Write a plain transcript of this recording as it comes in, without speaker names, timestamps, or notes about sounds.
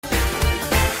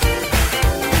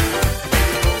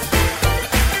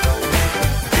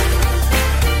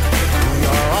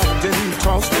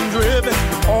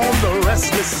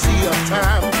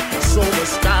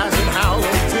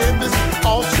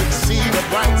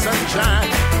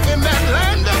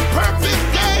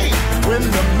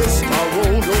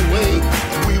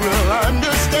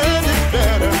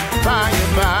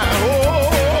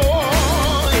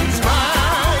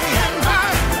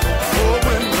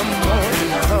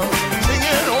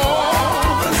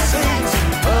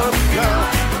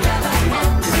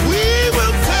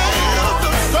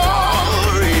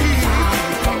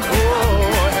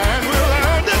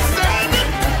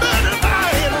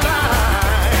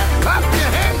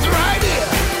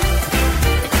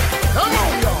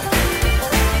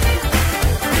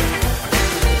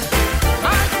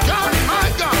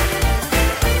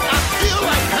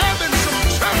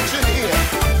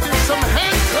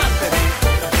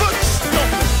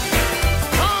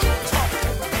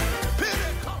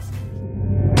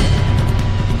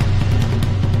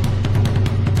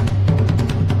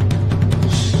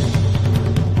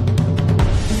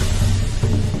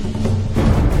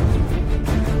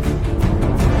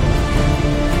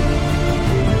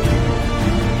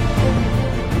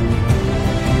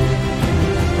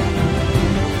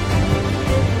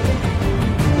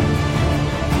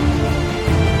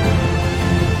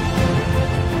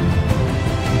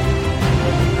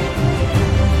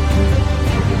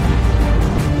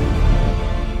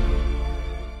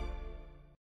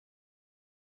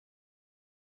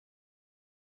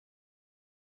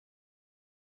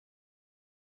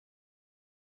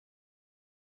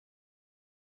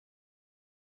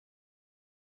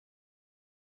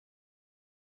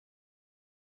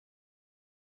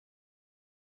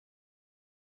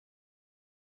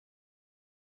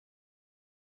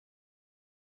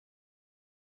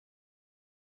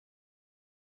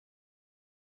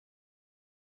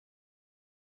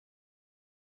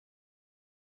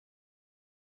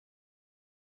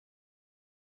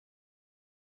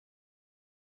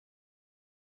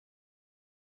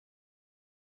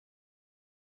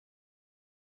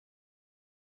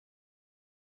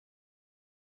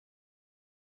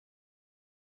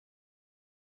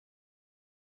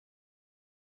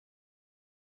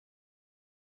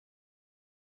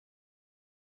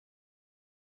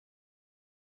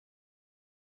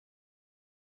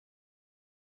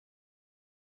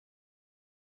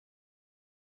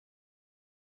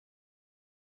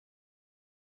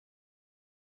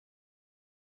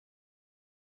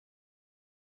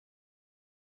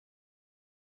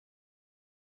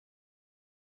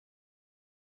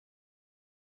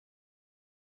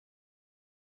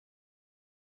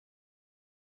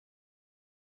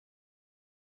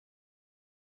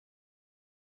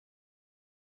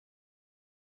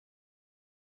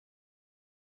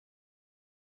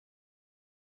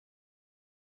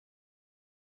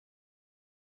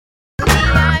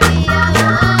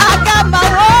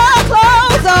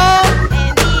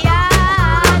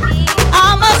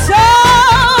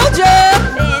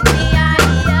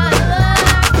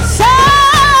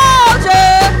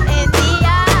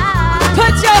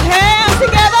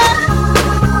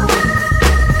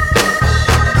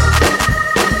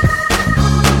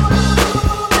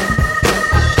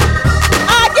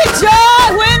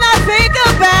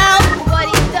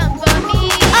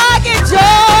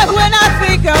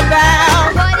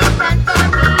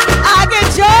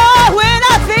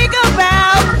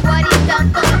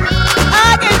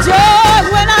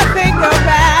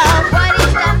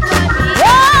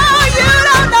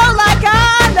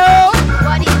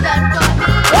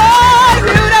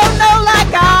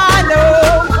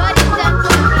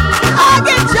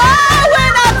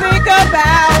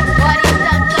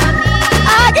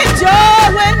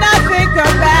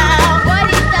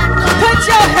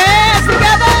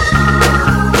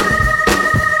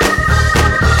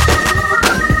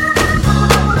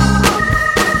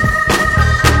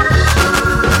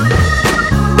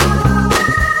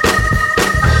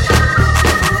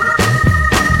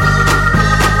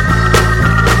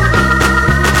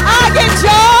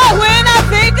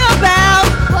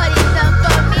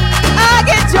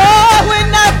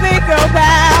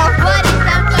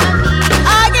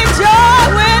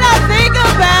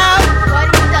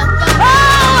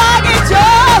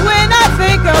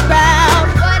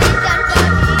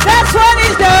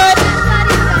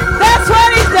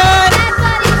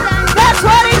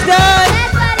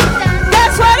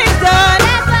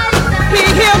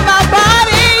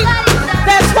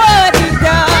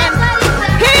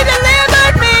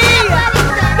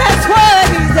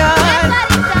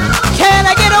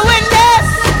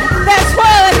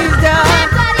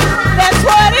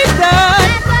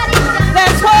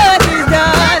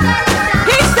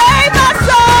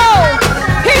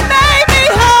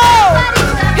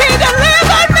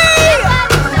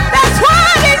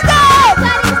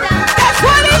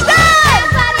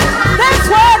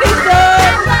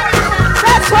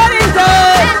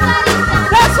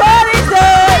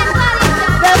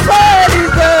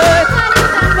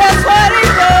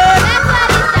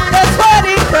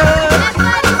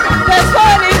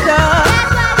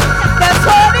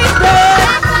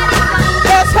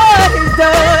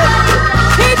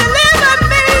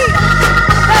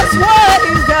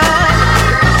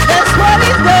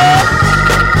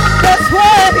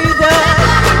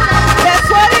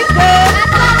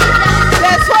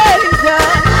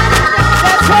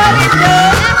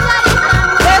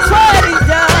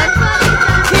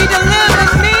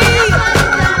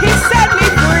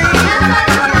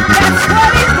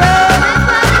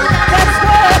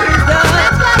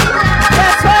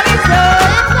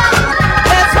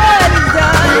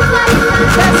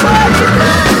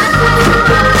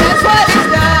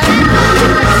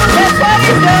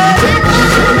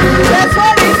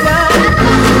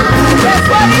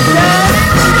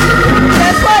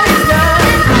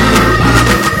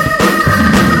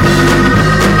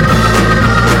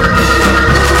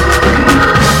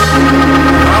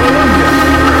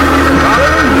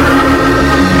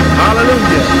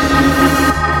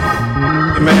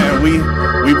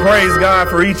God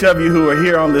for each of you who are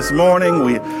here on this morning.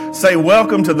 We say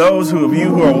welcome to those of you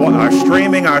who are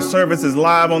streaming our services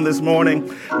live on this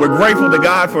morning. We're grateful to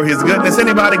God for his goodness.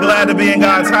 Anybody glad to be in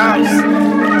God's house?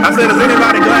 I said, is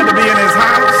anybody glad to be in his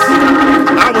house?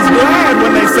 I was glad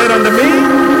when they said unto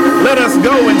me, let us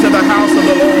go into the house of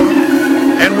the Lord.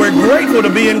 And we're grateful to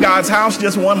be in God's house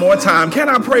just one more time. Can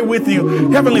I pray with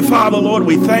you? Heavenly Father, Lord,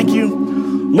 we thank you.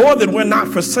 Lord, that we're not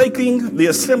forsaking the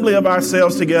assembly of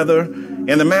ourselves together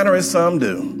in the manner as some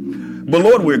do. But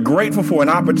Lord, we're grateful for an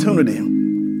opportunity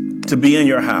to be in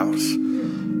your house.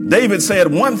 David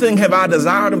said, one thing have I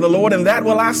desired of the Lord, and that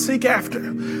will I seek after,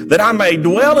 that I may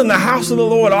dwell in the house of the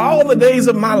Lord all the days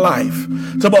of my life,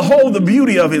 to behold the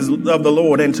beauty of the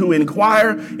Lord and to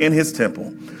inquire in his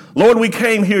temple. Lord, we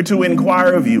came here to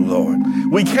inquire of you, Lord.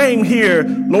 We came here,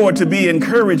 Lord, to be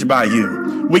encouraged by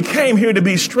you. We came here to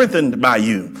be strengthened by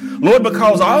you, Lord,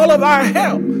 because all of our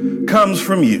help comes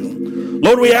from you.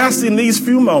 Lord, we ask in these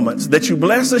few moments that you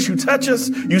bless us, you touch us,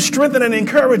 you strengthen and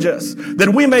encourage us,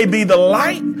 that we may be the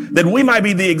light, that we might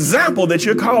be the example that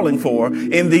you're calling for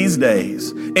in these days.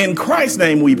 In Christ's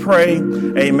name we pray,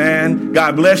 amen.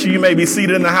 God bless you. You may be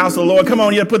seated in the house of the Lord. Come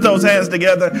on, you put those hands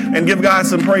together and give God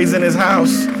some praise in his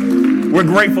house. We're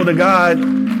grateful to God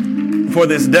for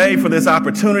this day, for this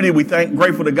opportunity.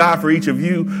 Grateful to God for each of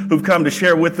you who've come to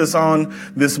share with us on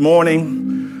this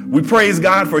morning. We praise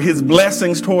God for his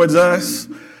blessings towards us.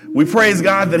 We praise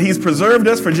God that he's preserved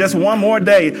us for just one more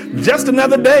day, just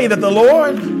another day that the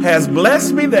Lord has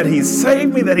blessed me, that he's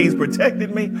saved me, that he's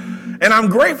protected me. And I'm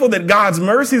grateful that God's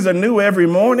mercies are new every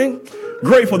morning.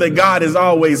 Grateful that God is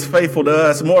always faithful to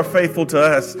us, more faithful to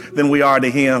us than we are to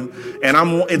him. And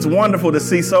it's wonderful to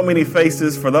see so many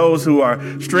faces. For those who are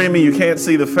streaming, you can't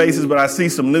see the faces, but I see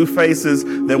some new faces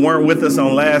that weren't with us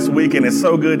on last week. And it's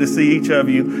so good to see each of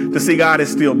you, to see God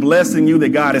is still blessing you, that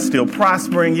God is still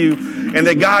prospering you, and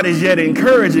that God is yet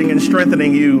encouraging and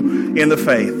strengthening you in the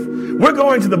faith. We're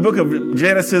going to the book of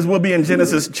Genesis. We'll be in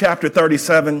Genesis chapter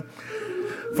 37.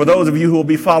 For those of you who will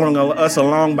be following us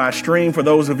along by stream, for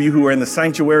those of you who are in the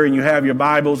sanctuary and you have your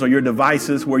Bibles or your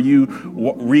devices where you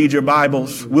read your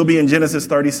Bibles, we'll be in Genesis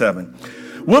 37.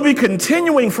 We'll be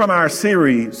continuing from our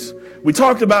series. We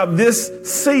talked about this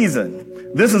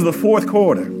season. This is the fourth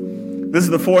quarter. This is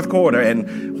the fourth quarter.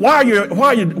 And while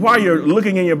you're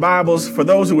looking in your Bibles, for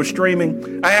those who are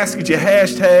streaming, I ask that you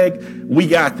hashtag, we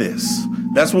got this.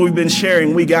 That's what we've been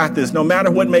sharing. We got this. No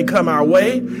matter what may come our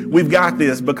way, we've got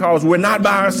this because we're not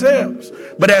by ourselves.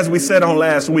 But as we said on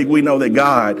last week, we know that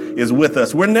God is with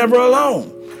us. We're never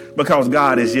alone because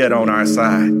God is yet on our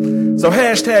side. So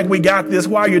hashtag we got this.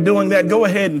 While you're doing that, go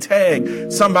ahead and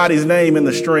tag somebody's name in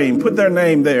the stream. Put their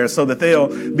name there so that they'll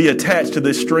be attached to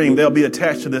this stream. They'll be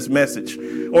attached to this message.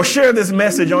 Or share this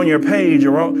message on your page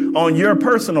or on your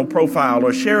personal profile,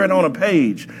 or share it on a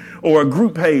page or a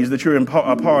group page that you're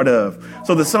a part of,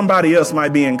 so that somebody else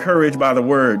might be encouraged by the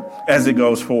word as it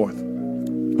goes forth.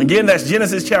 Again, that's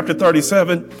Genesis chapter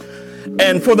 37.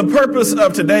 And for the purpose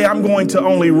of today, I'm going to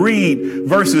only read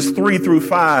verses 3 through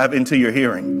 5 into your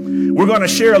hearing. We're going to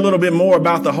share a little bit more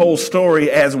about the whole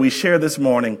story as we share this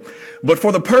morning. But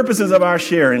for the purposes of our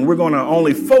sharing, we're going to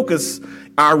only focus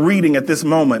our reading at this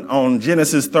moment on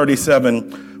Genesis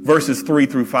 37, verses 3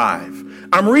 through 5.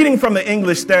 I'm reading from the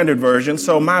English Standard Version,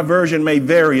 so my version may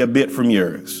vary a bit from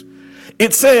yours.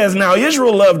 It says, now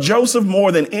Israel loved Joseph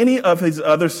more than any of his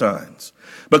other sons,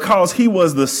 because he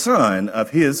was the son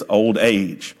of his old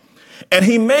age. And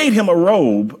he made him a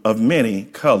robe of many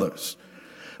colors.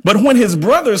 But when his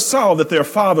brothers saw that their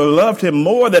father loved him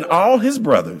more than all his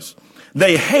brothers,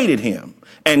 they hated him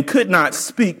and could not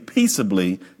speak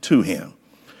peaceably to him.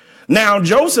 Now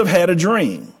Joseph had a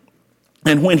dream,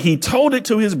 and when he told it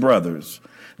to his brothers,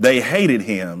 they hated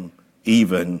him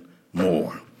even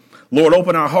more. Lord,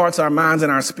 open our hearts, our minds,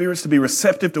 and our spirits to be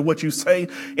receptive to what you say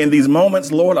in these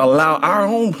moments. Lord, allow our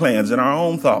own plans and our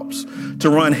own thoughts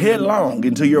to run headlong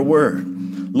into your word.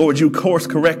 Lord, you course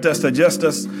correct us, adjust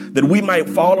us, that we might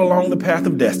fall along the path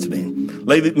of destiny.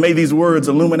 May these words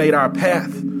illuminate our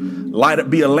path,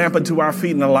 be a lamp unto our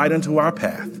feet and a light unto our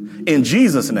path. In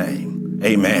Jesus' name,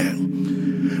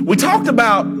 amen. We talked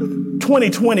about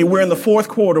 2020. We're in the fourth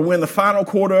quarter. We're in the final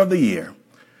quarter of the year.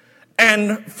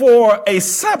 And for a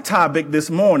subtopic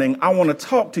this morning, I want to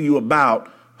talk to you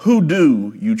about who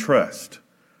do you trust?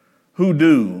 Who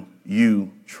do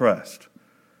you trust?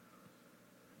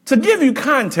 To give you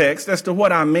context as to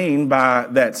what I mean by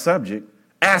that subject,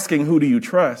 asking who do you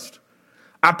trust,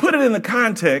 I put it in the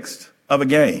context of a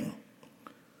game.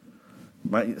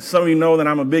 Some of you know that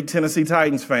I'm a big Tennessee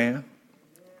Titans fan.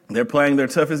 They're playing their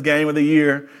toughest game of the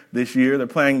year this year. They're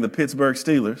playing the Pittsburgh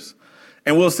Steelers.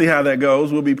 And we'll see how that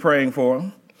goes. We'll be praying for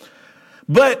them.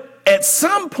 But at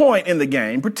some point in the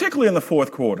game, particularly in the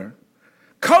fourth quarter,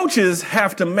 coaches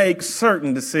have to make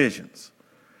certain decisions.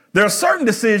 There are certain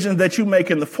decisions that you make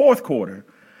in the fourth quarter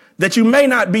that you may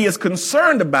not be as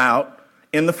concerned about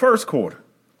in the first quarter.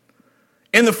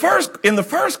 In the first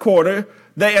quarter,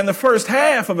 in the first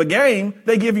half of a game,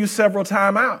 they give you several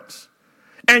timeouts.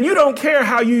 And you don't care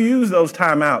how you use those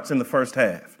timeouts in the first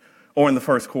half or in the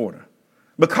first quarter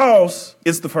because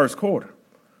it's the first quarter.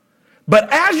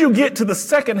 But as you get to the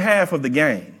second half of the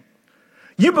game,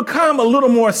 you become a little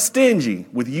more stingy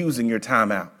with using your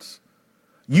timeouts.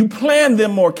 You plan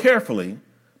them more carefully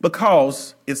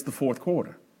because it's the fourth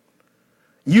quarter.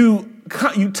 You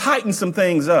tighten some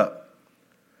things up.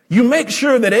 You make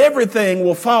sure that everything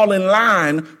will fall in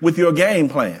line with your game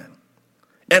plan.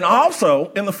 And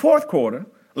also, in the fourth quarter,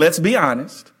 let's be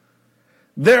honest,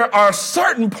 there are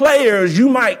certain players you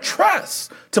might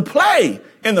trust to play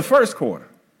in the first quarter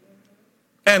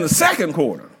and the second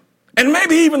quarter and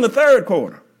maybe even the third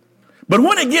quarter. But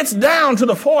when it gets down to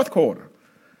the fourth quarter,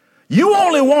 you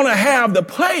only want to have the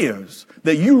players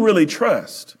that you really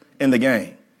trust in the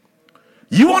game.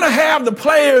 You want to have the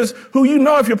players who you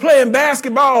know if you're playing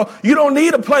basketball, you don't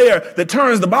need a player that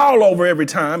turns the ball over every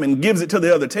time and gives it to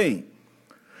the other team.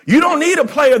 You don't need a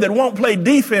player that won't play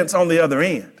defense on the other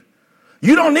end.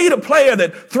 You don't need a player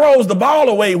that throws the ball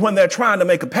away when they're trying to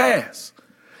make a pass.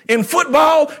 In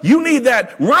football, you need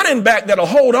that running back that'll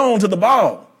hold on to the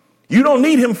ball. You don't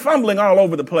need him fumbling all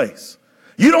over the place.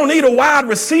 You don't need a wide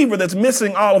receiver that's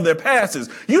missing all of their passes.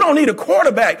 You don't need a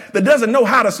quarterback that doesn't know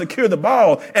how to secure the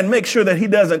ball and make sure that he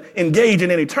doesn't engage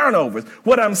in any turnovers.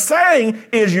 What I'm saying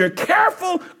is you're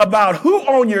careful about who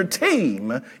on your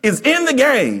team is in the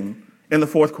game in the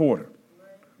fourth quarter.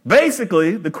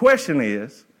 Basically, the question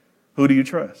is, who do you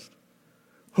trust?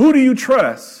 Who do you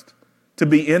trust to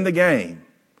be in the game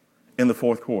in the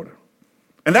fourth quarter?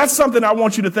 And that's something I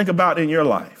want you to think about in your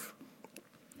life.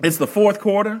 It's the fourth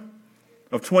quarter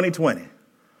of 2020.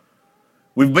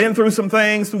 We've been through some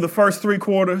things through the first three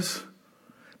quarters,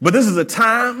 but this is a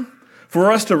time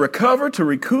for us to recover, to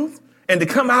recoup, and to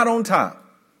come out on top.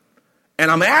 And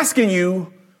I'm asking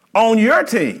you, on your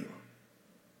team,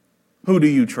 who do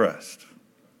you trust?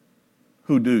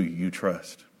 Who do you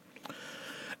trust?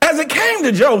 As it came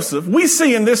to Joseph, we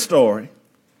see in this story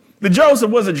that Joseph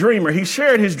was a dreamer. He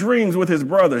shared his dreams with his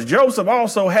brothers. Joseph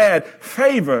also had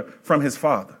favor from his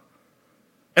father.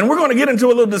 And we're going to get into a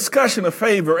little discussion of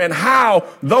favor and how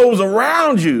those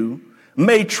around you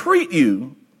may treat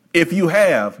you if you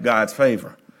have God's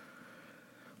favor.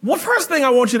 Well, first thing I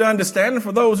want you to understand, and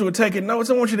for those who are taking notes,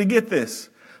 I want you to get this.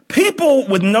 People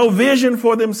with no vision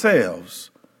for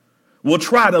themselves will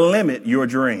try to limit your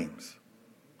dreams.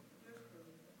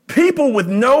 People with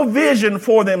no vision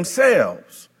for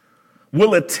themselves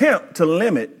will attempt to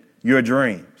limit your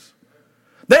dreams.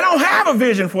 They don't have a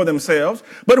vision for themselves,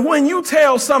 but when you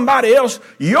tell somebody else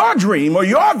your dream or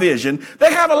your vision,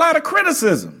 they have a lot of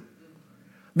criticism.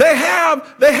 They have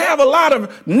a lot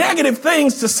of negative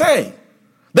things to say.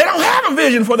 They don't have a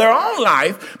vision for their own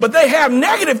life, but they have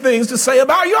negative things to say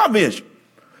about your vision.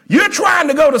 You're trying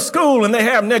to go to school and they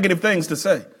have negative things to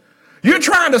say. You're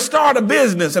trying to start a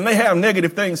business and they have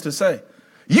negative things to say.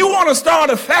 You want to start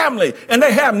a family and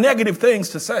they have negative things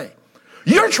to say.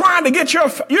 You're trying to get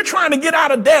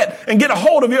out of debt and get a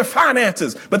hold of your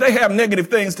finances, but they have negative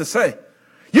things to say.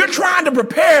 You're trying to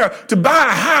prepare to buy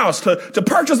a house, to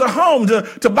purchase a home,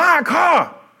 to buy a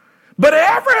car. But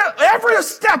every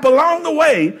step along the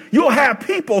way, you'll have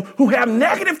people who have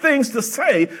negative things to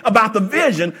say about the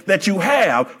vision that you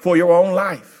have for your own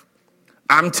life.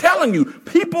 I'm telling you,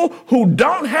 people who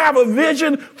don't have a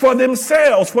vision for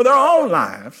themselves, for their own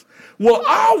lives, will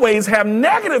always have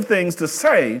negative things to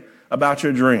say about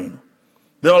your dream.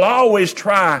 They'll always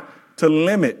try to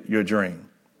limit your dream.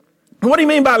 What do you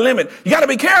mean by limit? You got to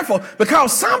be careful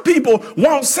because some people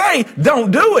won't say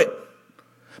don't do it,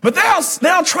 but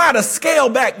they'll try to scale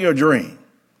back your dream.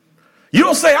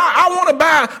 You'll say, I want to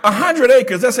buy 100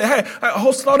 acres. They'll say,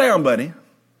 hey, slow down, buddy.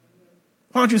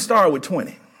 Why don't you start with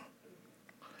 20?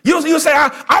 You'll say, I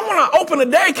want to open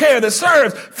a daycare that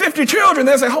serves 50 children.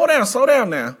 They'll say, hold on, slow down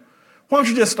now. Why don't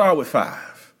you just start with 5?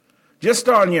 Just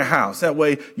start in your house. That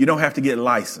way you don't have to get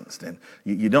licensed and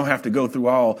you don't have to go through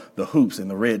all the hoops and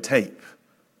the red tape.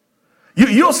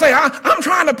 You'll say, I'm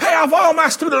trying to pay off all my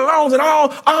student loans and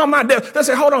all my debt. They'll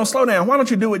say, hold on, slow down. Why don't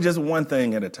you do it just one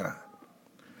thing at a time?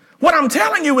 What I'm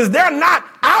telling you is they're not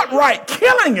outright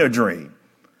killing your dream,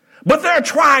 but they're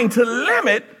trying to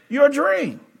limit your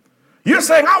dream. You're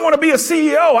saying, I want to be a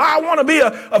CEO. I want to be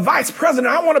a vice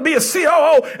president. I want to be a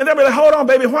COO. And they'll be like, hold on,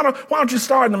 baby. Why don't you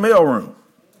start in the mailroom?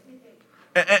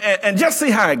 And just see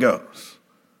how it goes.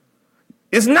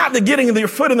 It's not that getting your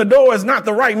foot in the door is not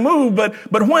the right move, but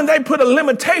when they put a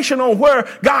limitation on where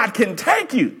God can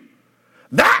take you,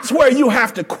 that's where you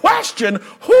have to question,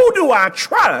 who do I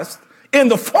trust in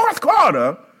the fourth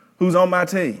quarter who's on my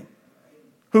team?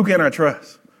 Who can I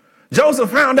trust? Joseph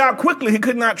found out quickly he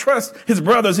could not trust his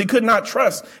brothers. He could not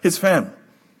trust his family.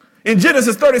 In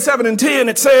Genesis 37:10,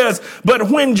 it says, but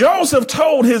when Joseph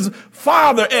told his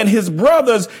father and his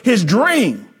brothers his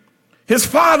dream, his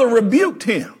father rebuked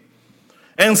him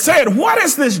and said, what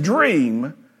is this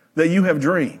dream that you have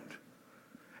dreamed?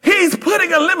 He's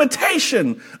putting a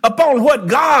limitation upon what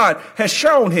God has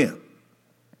shown him.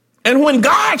 And when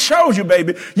God shows you,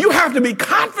 baby, you have to be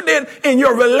confident in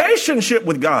your relationship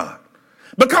with God.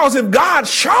 Because if God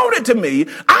showed it to me,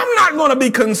 I'm not going to be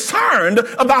concerned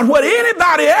about what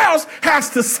anybody else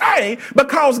has to say,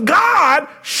 because God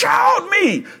showed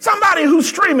me. Somebody who's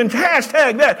streaming,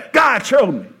 hashtag that, God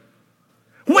showed me.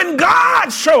 When God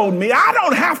showed me, I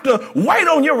don't have to wait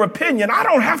on your opinion. I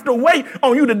don't have to wait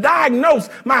on you to diagnose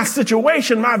my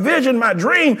situation, my vision, my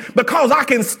dream, because I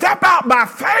can step out by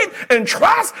faith and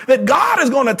trust that God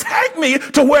is going to take me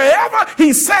to wherever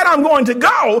he said I'm going to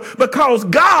go, because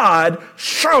God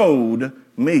showed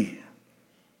me.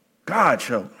 God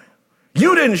showed me.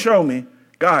 You didn't show me.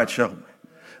 God showed me.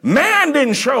 Man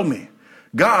didn't show me.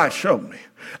 God showed me.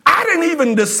 I didn't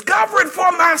even discover it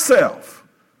for myself.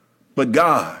 But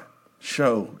God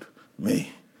showed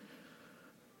me.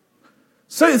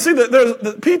 So you see that there's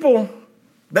the people,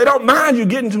 they don't mind you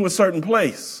getting to a certain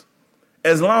place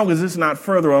as long as it's not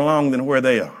further along than where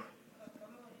they are.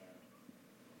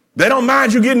 They don't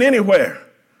mind you getting anywhere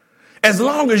as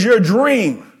long as your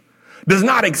dream does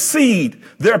not exceed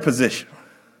their position.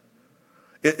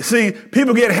 See,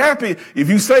 people get happy if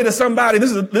you say to somebody, this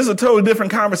is a totally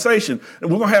different conversation. And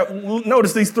we'll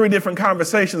notice these three different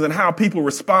conversations and how people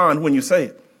respond when you say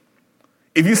it.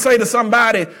 If you say to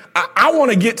somebody, I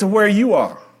want to get to where you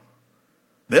are,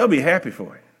 they'll be happy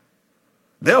for you.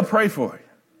 They'll pray for you.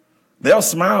 They'll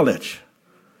smile at you.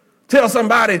 Tell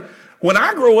somebody, when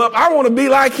I grow up, I want to be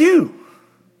like you.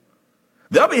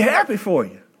 They'll be happy for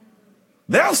you.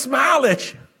 They'll smile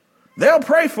at you. They'll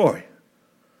pray for you.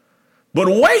 But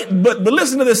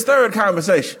listen to this third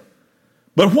conversation.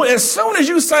 But as soon as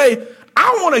you say,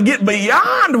 I want to get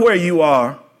beyond where you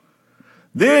are,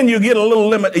 then you get a little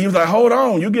limit. You're like, hold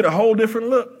on, you get a whole different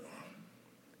look.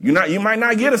 You might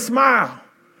not get a smile,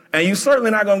 and you're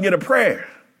certainly not going to get a prayer.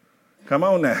 Come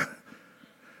on now.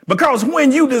 Because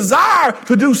when you desire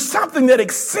to do something that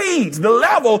exceeds the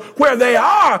level where they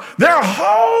are, their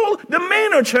whole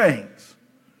demeanor changes.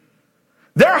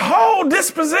 Their whole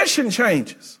disposition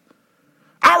changes.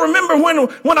 I remember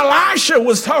when Elisha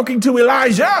was talking to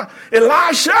Elijah,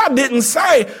 Elisha didn't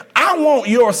say, I want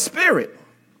your spirit.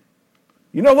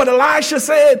 You know what Elisha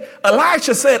said?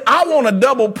 Elisha said, I want a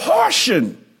double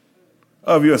portion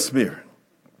of your spirit.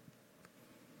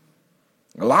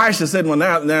 Elisha said, well,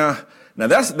 now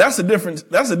that's a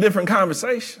different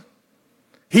conversation.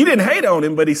 He didn't hate on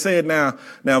him, but he said, now,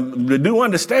 do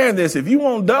understand this. If you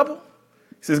want double,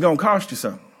 he says, it's going to cost you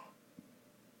something.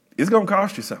 It's going to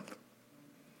cost you something.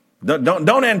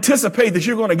 Don't anticipate that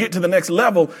you're going to get to the next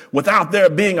level without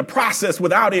there being a process,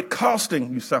 without it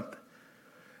costing you something.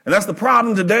 And that's the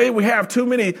problem today. We have too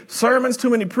many sermons,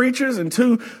 too many preachers, and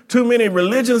too many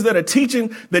religions that are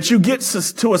teaching that you get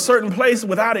to a certain place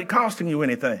without it costing you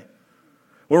anything.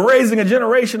 We're raising a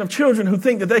generation of children who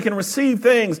think that they can receive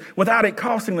things without it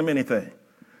costing them anything,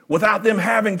 without them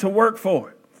having to work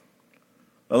for it.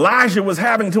 Elijah was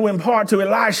having to impart to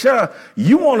Elisha,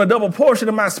 you want a double portion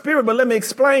of my spirit, but let me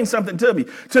explain something to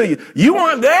you. You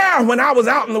weren't there when I was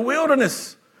out in the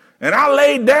wilderness, and I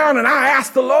laid down and I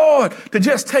asked the Lord to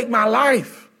just take my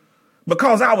life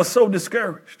because I was so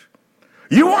discouraged.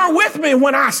 You weren't with me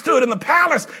when I stood in the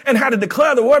palace and had to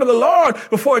declare the word of the Lord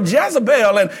before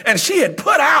Jezebel, and she had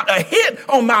put out a hit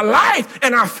on my life,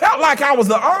 and I felt like I was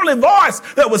the only voice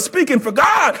that was speaking for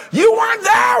God. You weren't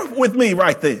there with me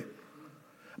right there.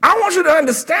 I want you to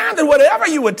understand that whatever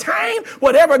you attain,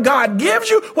 whatever God gives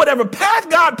you, whatever path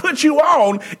God puts you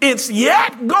on, it's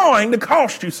yet going to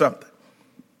cost you something.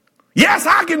 Yes,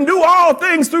 I can do all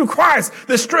things through Christ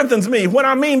that strengthens me. What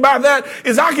I mean by that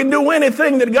is I can do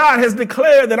anything that God has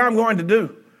declared that I'm going to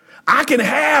do. I can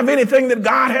have anything that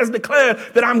God has declared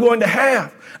that I'm going to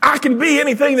have. I can be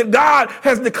anything that God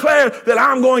has declared that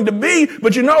I'm going to be.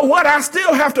 But you know what? I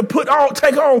still have to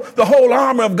take on the whole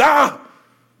armor of God,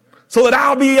 so that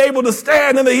I'll be able to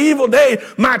stand in the evil day.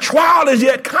 My trial is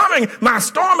yet coming. My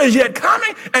storm is yet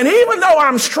coming. And even though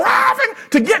I'm striving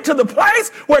to get to the place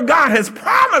where God has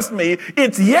promised me,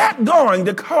 it's yet going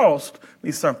to cost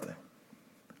me something.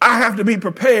 I have to be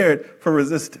prepared for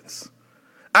resistance.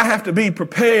 I have to be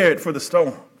prepared for the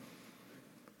storm.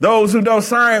 Those who know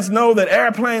science know that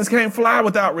airplanes can't fly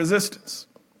without resistance.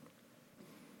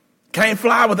 Can't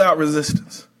fly without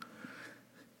resistance.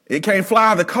 It can't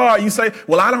fly the car. You say,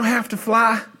 well, I don't have to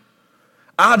fly.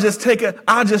 I'll just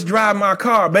drive my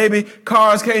car. Baby,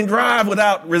 cars can't drive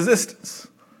without resistance.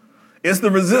 It's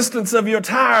the resistance of your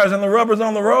tires and the rubber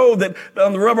on the road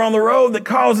that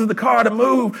causes the car to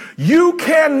move. You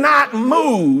cannot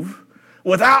move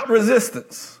without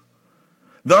resistance.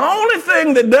 The only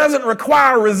thing that doesn't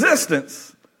require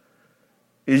resistance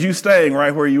is you staying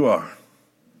right where you are.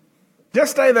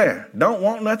 Just stay there. Don't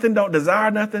want nothing. Don't desire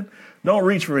nothing. Don't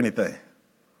reach for anything.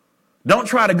 Don't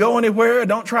try to go anywhere.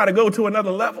 Don't try to go to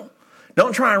another level.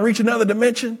 Don't try and reach another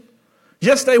dimension.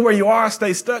 Just stay where you are,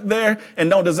 stay stuck there, and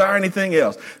don't desire anything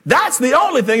else. That's the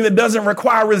only thing that doesn't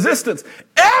require resistance.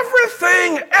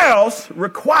 Everything else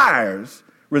requires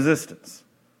resistance.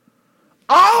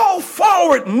 All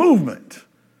forward movement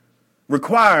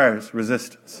requires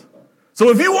resistance. So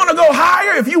if you want to go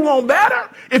higher, if you want better,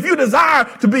 if you desire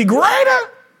to be greater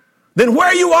than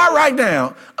where you are right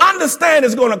now, understand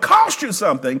it's going to cost you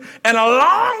something, and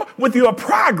along with your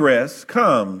progress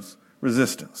comes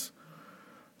resistance.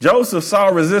 Joseph saw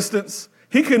resistance.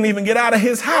 He couldn't even get out of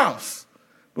his house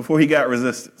before he got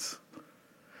resistance.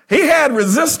 He had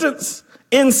resistance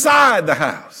inside the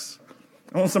house.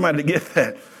 I want somebody to get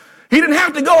that. He didn't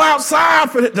have to go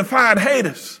outside to find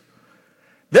haters.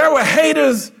 There were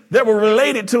haters that were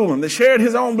related to him, that shared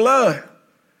his own blood.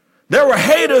 There were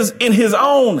haters in his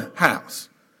own house.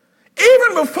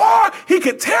 Even before he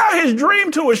could tell his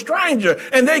dream to a stranger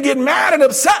and they get mad and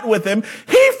upset with him,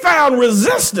 he found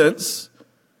resistance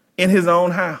in his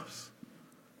own house.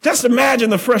 Just imagine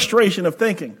the frustration of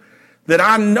thinking that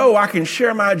I know I can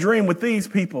share my dream with these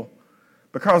people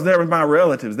because they're my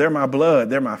relatives, they're my blood,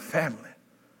 they're my family.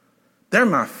 They're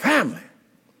my family.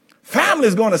 Family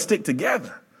is going to stick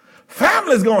together.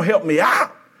 Family is going to help me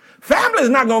out. Family is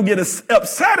not going to get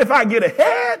upset if I get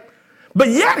ahead. But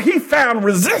yet he found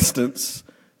resistance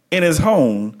in his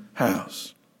own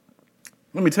house.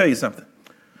 Let me tell you something.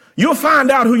 You'll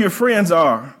find out who your friends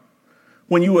are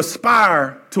when you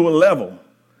aspire to a level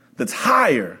that's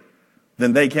higher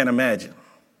than they can imagine.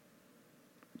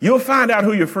 You'll find out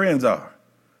who your friends are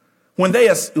when you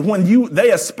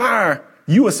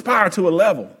aspire to a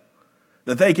level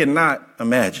that they cannot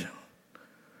imagine.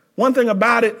 One thing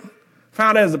about it,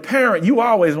 found out as a parent, you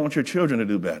always want your children to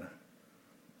do better.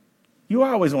 You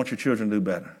always want your children to do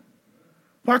better.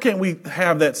 Why can't we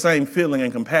have that same feeling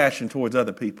and compassion towards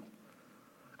other people?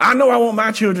 I know I want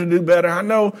my children to do better. I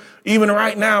know even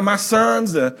right now, my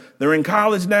sons, they're in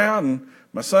college now, and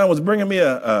my son was bringing me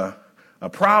a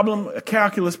problem, a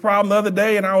calculus problem the other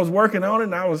day, and I was working on it,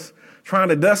 and I was trying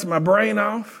to dust my brain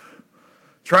off,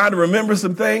 trying to remember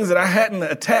some things that I hadn't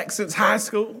attacked since high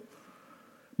school.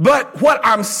 But what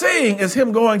I'm seeing is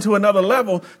him going to another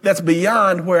level that's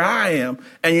beyond where I am.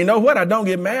 And you know what? I don't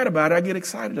get mad about it. I get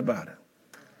excited about it.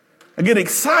 I get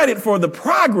excited for the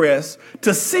progress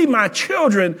to see my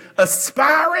children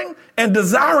aspiring and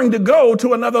desiring to go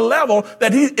to another level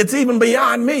that it's even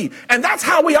beyond me. And that's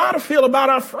how we ought to feel about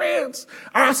our friends,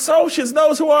 our associates,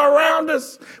 those who are around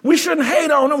us. We shouldn't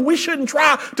hate on them. We shouldn't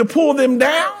try to pull them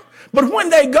down. But when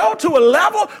they go to a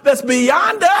level that's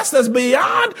beyond us, that's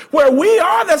beyond where we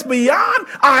are, that's beyond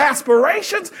our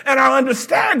aspirations and our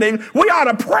understanding, we ought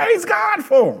to praise God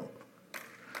for them.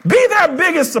 Be their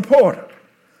biggest supporter.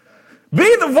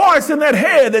 Be the voice in that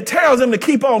head that tells them to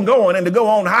keep on going and to go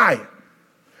on higher.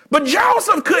 But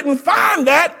Joseph couldn't find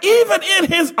that even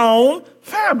in his own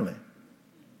family.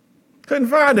 Couldn't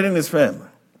find it in his family.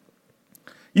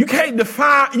 You can't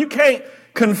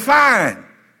confine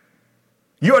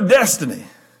your destiny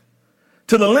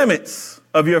to the limits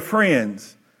of your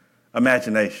friend's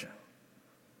imagination.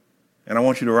 And I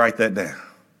want you to write that down.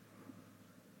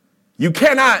 You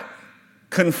cannot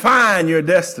confine your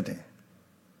destiny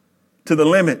to the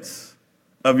limits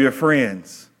of your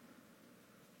friend's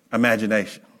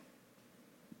imagination.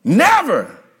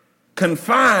 Never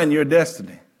confine your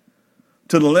destiny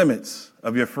to the limits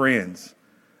of your friend's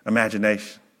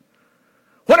imagination.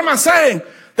 What am I saying?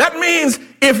 That means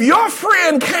if your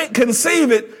friend can't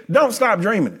conceive it, don't stop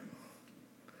dreaming it.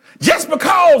 Just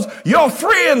because your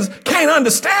friends can't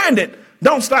understand it,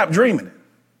 don't stop dreaming it.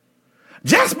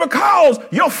 Just because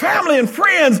your family and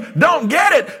friends don't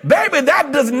get it, baby,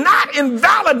 that does not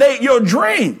invalidate your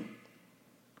dream.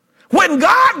 When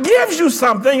God gives you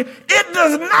something, it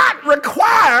does not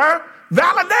require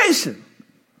validation.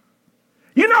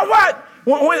 You know what?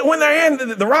 When they're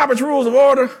in the Robert's Rules of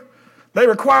Order, they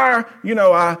require,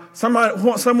 someone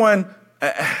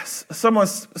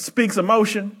speaks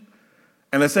emotion,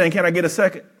 And they're saying, can I get a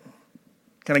second?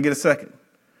 Can I get a second?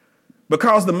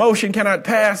 Because the motion cannot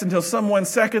pass until someone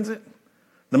seconds it.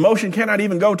 The motion cannot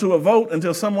even go to a vote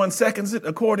until someone seconds it.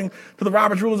 According to the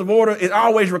Robert's Rules of Order, it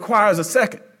always requires a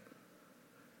second.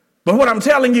 But what I'm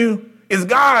telling you is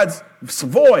God's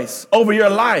voice over your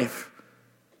life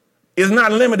is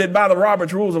not limited by the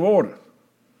Robert's Rules of Order.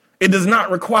 It does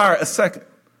not require a second.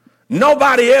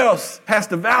 Nobody else has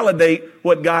to validate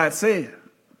what God said.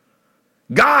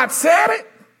 God said it,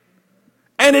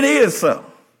 and it is so.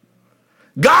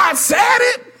 God said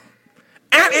it,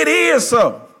 and it is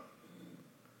so.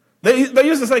 They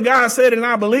used to say, God said it, and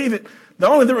I believe it. The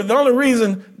only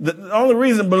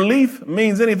reason belief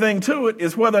means anything to it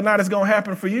is whether or not it's going to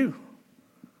happen for you.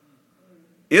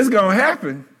 It's going to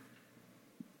happen.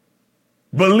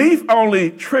 Belief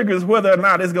only triggers whether or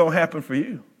not it's going to happen for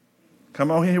you. Come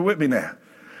on here with me now.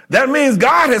 That means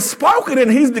God has spoken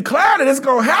and he's declared it. It's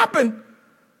going to happen.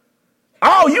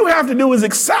 All you have to do is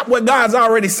accept what God's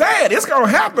already said. It's going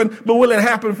to happen, but will it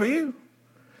happen for you?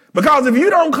 Because if you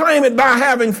don't claim it by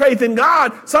having faith in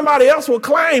God, somebody else will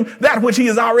claim that which he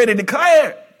has already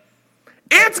declared.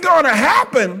 It's going to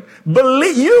happen.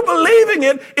 You believing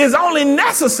it is only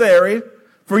necessary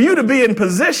for you to be in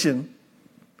position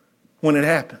when it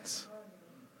happens.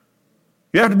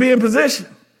 You have to be in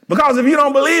position. Because if you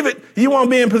don't believe it, you won't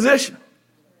be in position.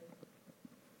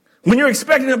 When you're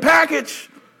expecting a package,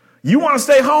 you want to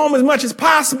stay home as much as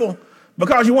possible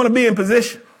because you want to be in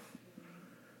position.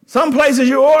 Some places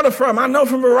you order from, I know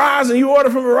from Verizon, you order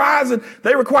from Verizon,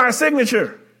 they require a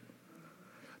signature.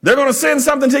 They're going to send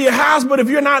something to your house, but if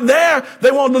you're not there,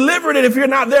 they won't deliver it if you're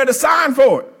not there to sign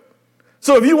for it.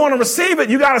 So if you want to receive it,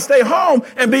 you got to stay home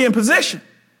and be in position.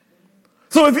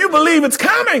 So if you believe it's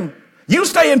coming, you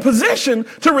stay in position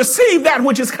to receive that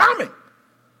which is coming.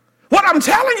 What I'm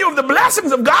telling you of the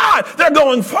blessings of God, they're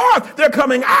going forth, they're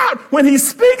coming out. When he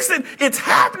speaks it, it's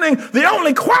happening. The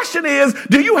only question is,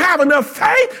 do you have enough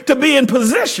faith to be in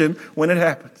position when it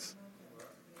happens?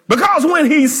 Because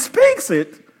when he speaks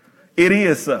it, it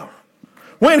is so.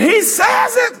 When he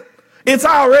says it, it's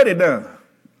already done.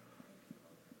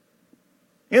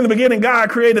 In the beginning, God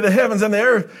created the heavens and the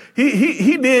earth.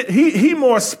 He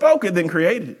more spoke it than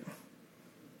created it.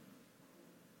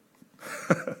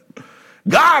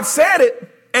 God said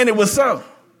it, and it was so.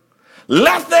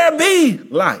 Let there be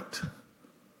light.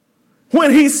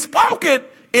 When he spoke it,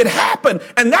 it happened.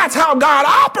 And that's how God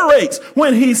operates.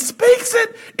 When he speaks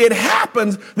it, it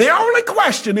happens. The only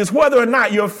question is whether or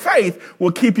not your faith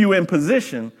will keep you in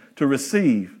position to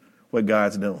receive what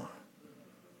God's doing.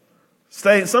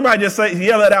 Somebody just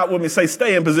yell that out with me. Say,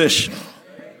 stay in position.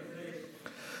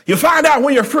 You find out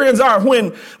where your friends are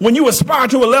when you aspire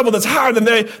to a level that's higher than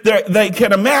they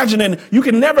can imagine, and you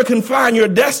can never confine your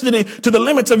destiny to the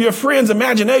limits of your friends'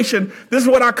 imagination. This is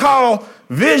what I call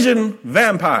vision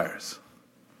vampires.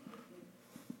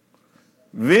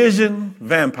 Vision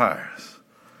vampires.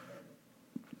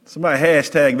 Somebody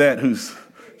hashtag that who's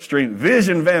streaming.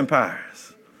 Vision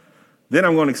vampires. Then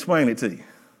I'm going to explain it to you.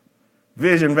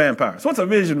 Vision vampires. What's a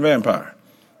vision vampire?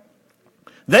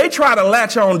 They try to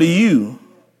latch on to you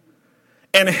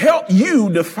and help you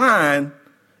define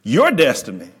your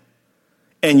destiny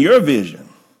and your vision.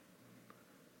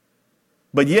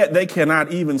 But yet they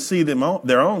cannot even see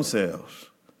their own selves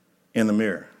in the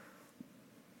mirror.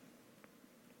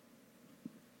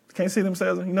 Can't see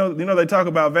themselves. You know they talk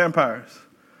about vampires.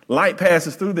 Light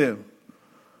passes through them.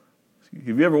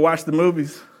 Have you ever watched the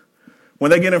movies?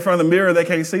 When they get in front of the mirror, they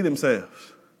can't see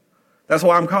themselves. That's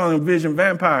why I'm calling them vision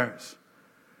vampires.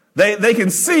 They can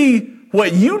see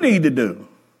what you need to do,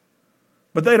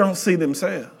 but they don't see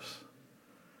themselves.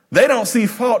 They don't see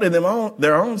fault in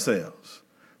their own selves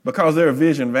because they're a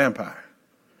vision vampire.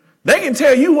 They can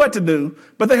tell you what to do,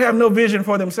 but they have no vision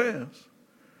for themselves.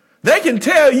 They can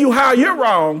tell you how you're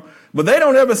wrong, but they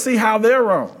don't ever see how they're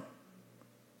wrong.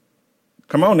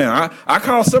 Come on now. I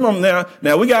call some of them now.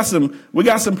 Now we got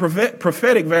some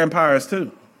prophetic vampires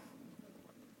too.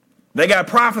 They got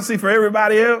prophecy for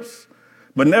everybody else,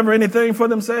 but never anything for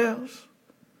themselves.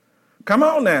 Come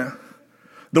on now.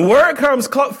 The word comes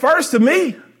first to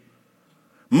me.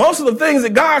 Most of the things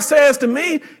that God says to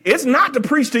me, it's not to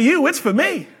preach to you, it's for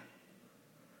me.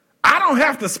 I don't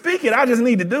have to speak it, I just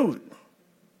need to do it.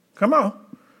 Come on.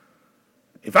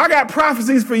 If I got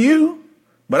prophecies for you,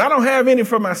 but I don't have any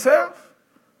for myself,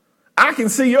 I can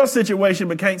see your situation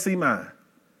but can't see mine.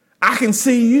 I can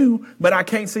see you, but I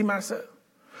can't see myself.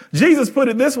 Jesus put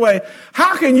it this way: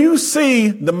 how can you see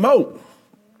the mote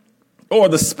or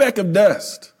the speck of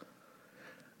dust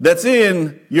that's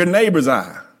in your neighbor's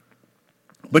eye,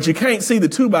 but you can't see the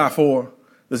 2x4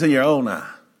 that's in your own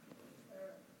eye?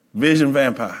 Vision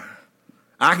vampire.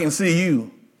 I can see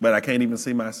you, but I can't even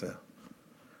see myself.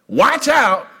 Watch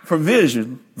out for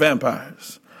vision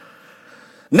vampires.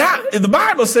 Now, the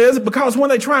Bible says, because when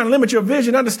they try and limit your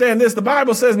vision, understand this, the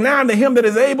Bible says, now to him that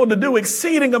is able to do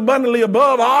exceeding abundantly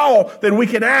above all that we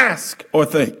can ask or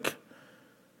think.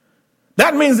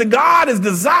 That means that God is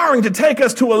desiring to take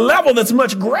us to a level that's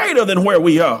much greater than where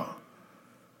we are.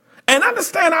 And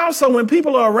understand also, when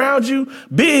people are around you,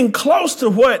 being close to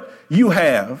what you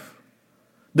have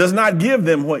does not give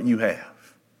them what you have.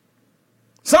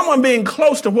 Someone being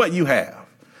close to what you have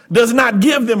does not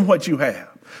give them what you have.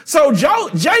 So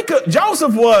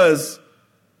Joseph was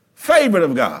favored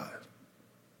of God,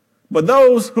 but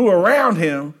those who were around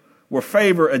him were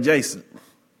favor adjacent.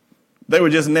 They were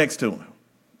just next to him.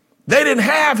 They didn't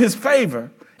have his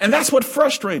favor, and that's what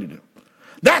frustrated him.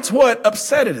 That's what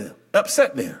upset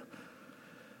them.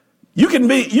 You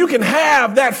can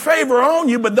have that favor on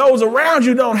you, but those around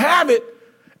you don't have it.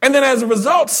 And then as a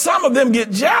result, some of them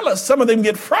get jealous. Some of them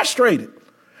get frustrated.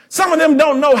 Some of them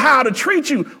don't know how to treat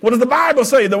you. What does the Bible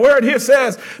say? The word here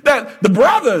says that the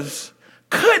brothers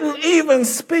couldn't even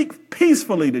speak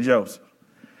peacefully to Joseph.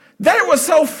 They were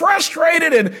so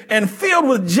frustrated and filled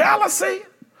with jealousy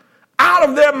out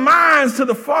of their minds to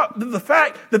the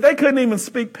fact that they couldn't even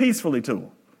speak peacefully to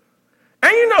him.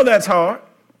 And you know that's hard.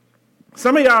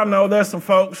 Some of y'all know there's some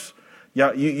folks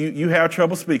you have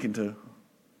trouble speaking to.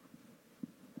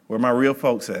 Where my real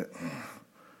folks at?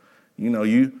 You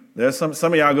know, there's some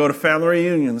of y'all go to family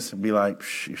reunions and be like,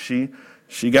 she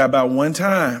got about one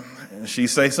time and she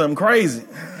say something crazy.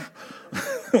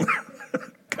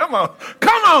 Come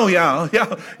on, y'all.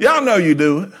 Y'all know you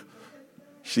do it.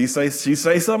 She say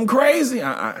something crazy.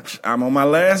 I'm on my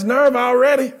last nerve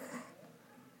already.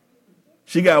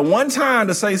 She got one time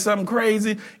to say something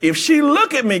crazy. If she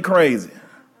look at me crazy,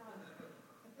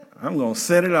 I'm going to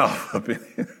set it off up in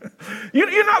here.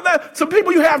 You know that some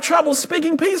people you have trouble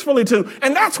speaking peacefully to.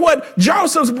 And that's what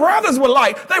Joseph's brothers were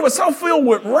like. They were so filled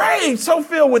with rage, so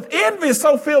filled with envy,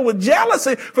 so filled with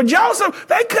jealousy. For Joseph,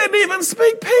 they couldn't even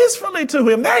speak peacefully to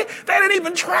him. They didn't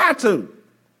even try to.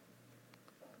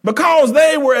 Because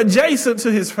they were adjacent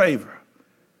to his favor.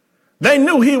 They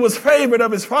knew he was favored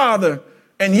of his father.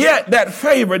 And yet that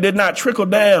favor did not trickle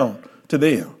down to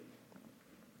them.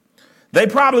 They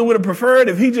probably would have preferred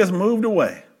if he just moved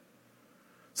away.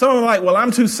 Some of them are like, well,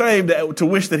 I'm too saved to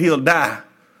wish that he'll die.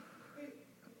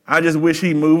 I just wish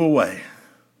he'd move away.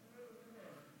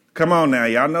 Come on now.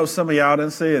 Y'all know some of y'all done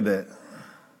said that.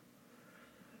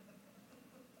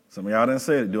 Some of y'all done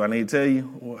said it. Do I need to tell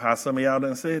you how some of y'all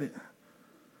done said it?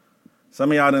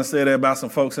 Some of y'all done said that about some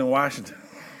folks in Washington.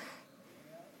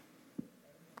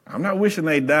 I'm not wishing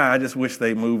they die. I just wish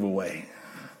they move away.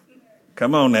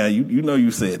 Come on now, you know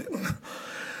you said it.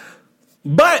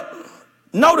 But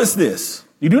notice this.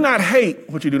 You do not hate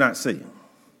what you do not see.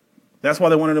 That's why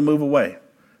they wanted to move away.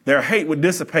 Their hate would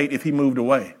dissipate if he moved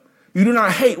away. You do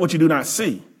not hate what you do not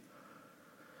see.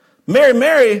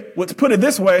 Mary would put it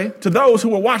this way to those who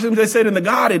were watching. They said, in the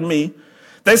God in me,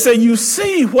 they say, you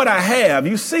see what I have.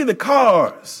 You see the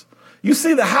cars. You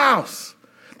see the house.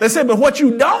 They said, but what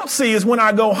you don't see is when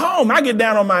I go home, I get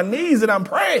down on my knees and I'm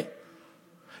praying.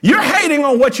 You're hating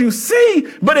on what you see,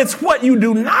 but it's what you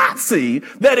do not see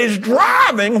that is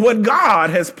driving what God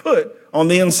has put on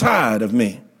the inside of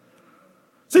me.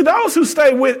 See, those who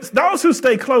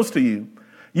stay close to you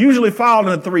usually fall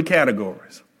into three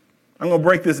categories. I'm going to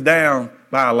break this down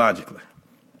biologically.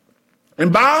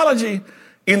 In biology,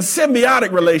 in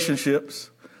symbiotic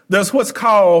relationships, there's what's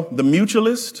called the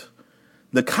mutualist,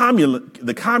 the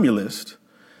communalist,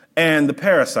 and the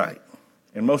parasite.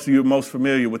 And most of you are most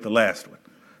familiar with the last one.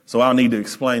 So I'll need to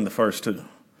explain the first two.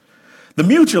 The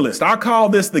mutualist, I call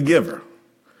this the giver.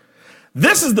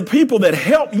 This is the people that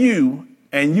help you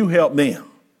and you help them.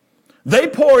 They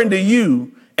pour into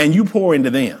you and you pour into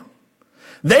them.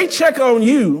 They check on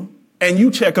you and you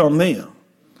check on them.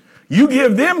 You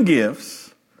give them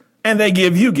gifts and they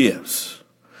give you gifts.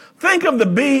 Think of the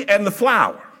bee and the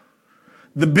flower.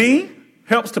 The bee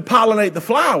helps to pollinate the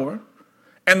flower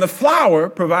and the flower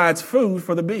provides food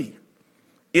for the bee.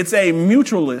 It's a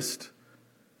mutualist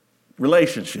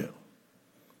relationship.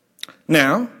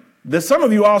 Now, some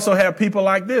of you also have people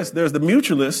like this. There's the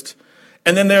mutualist,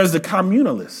 and then there's the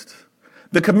communalist.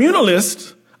 The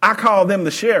communalist, I call them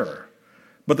the sharer,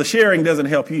 but the sharing doesn't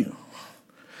help you.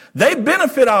 They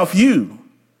benefit off you,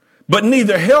 but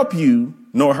neither help you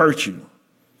nor hurt you.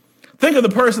 Think of the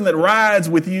person that rides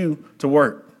with you to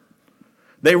work.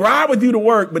 They ride with you to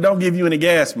work, but don't give you any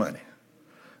gas money.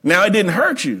 Now, it didn't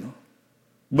hurt you,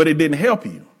 but it didn't help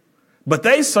you. But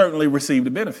they certainly received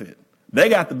a benefit. They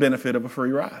got the benefit of a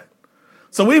free ride.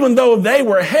 So even though they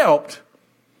were helped,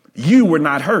 you were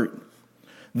not hurt.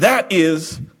 That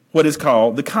is what is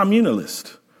called the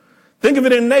communalist. Think of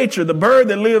it in nature, the bird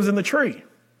that lives in the tree.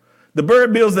 The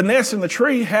bird builds the nest in the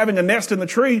tree. Having a nest in the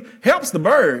tree helps the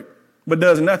bird, but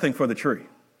does nothing for the tree.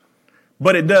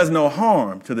 But it does no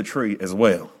harm to the tree as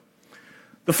well.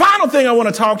 The final thing I want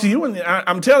to talk to you, and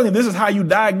I'm telling you, this is how you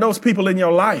diagnose people in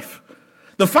your life.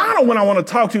 The final one I want to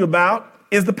talk to you about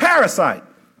is the parasite.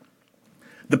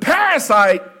 The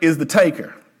parasite is the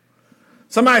taker.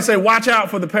 Somebody say, watch out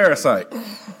for the parasite.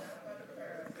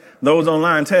 Those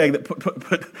online tag that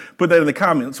put that in the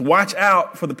comments. Watch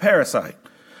out for the parasite.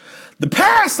 The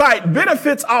parasite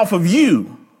benefits off of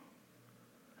you,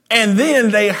 and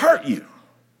then they hurt you.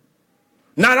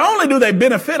 Not only do they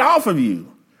benefit off of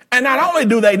you, and not only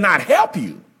do they not help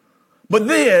you, but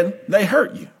then they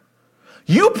hurt you.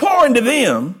 You pour into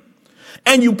them,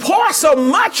 and you pour so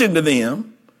much into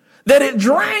them that it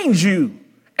drains you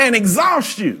and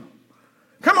exhausts you.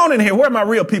 Come on in here. Where are my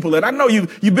real people at? I know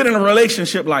you've been in a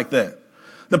relationship like that.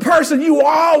 The person you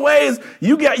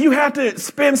have to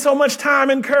spend so much time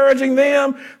encouraging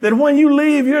them that when you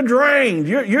leave, you're drained,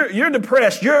 you're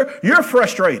depressed, you're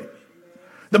frustrated.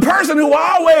 The person who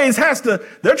always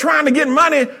they're trying to get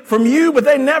money from you, but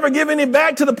they never give any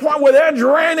back, to the point where they're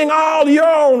draining all your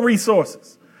own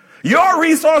resources. Your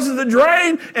resources are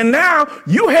drained, and now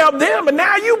you help them, but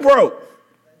now you broke.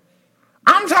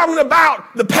 I'm talking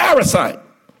about the parasite.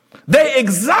 They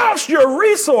exhaust your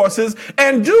resources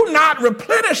and do not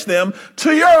replenish them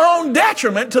to your own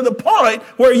detriment, to the point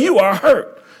where you are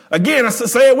hurt. Again,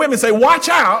 say it with me, say, watch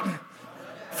out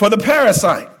for the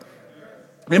parasite.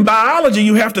 In biology,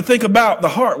 you have to think about the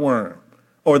heartworm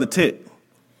or the tick.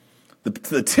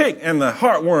 The tick and the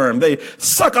heartworm, they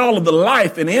suck all of the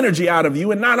life and energy out of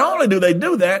you. And not only do they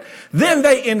do that, then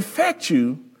they infect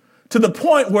you to the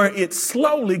point where it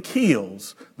slowly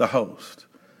kills the host.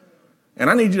 And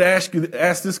I need you to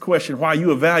ask this question while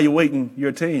you're evaluating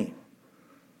your team.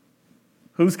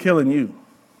 Who's killing you?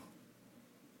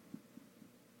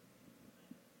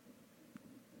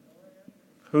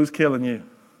 Who's killing you?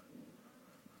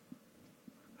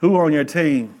 Who on your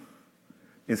team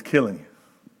is killing you?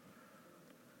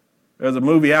 There's a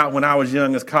movie out when I was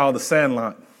young. It's called The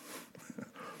Sandlot.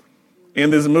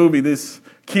 In this movie, this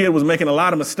kid was making a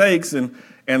lot of mistakes, and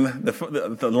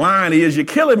the line is, "You're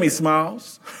killing me,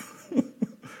 Smalls."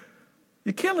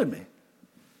 You're killing me.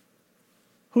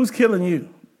 Who's killing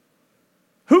you?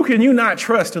 Who can you not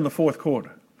trust in the fourth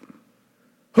quarter?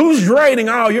 Who's draining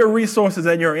all your resources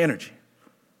and your energy?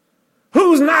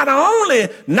 Who's not only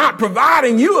not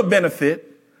providing you a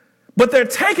benefit, but they're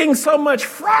taking so much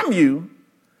from you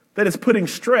that it's putting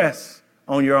stress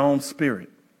on your own spirit,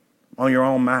 on your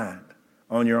own mind,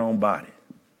 on your own body.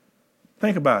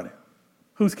 Think about it.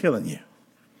 Who's killing you?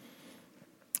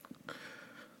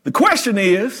 The question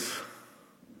is,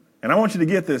 and I want you to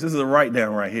get this. This is a write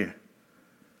down right here.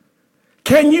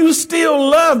 Can you still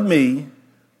love me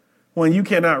when you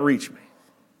cannot reach me?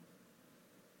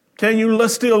 Can you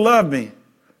still love me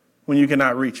when you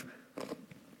cannot reach me?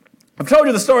 I've told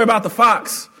you the story about the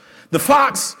fox. The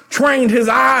fox trained his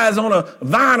eyes on a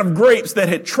vine of grapes that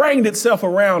had trained itself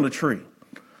around a tree.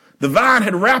 The vine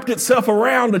had wrapped itself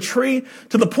around the tree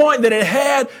to the point that it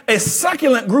had a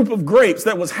succulent group of grapes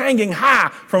that was hanging high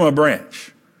from a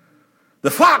branch. The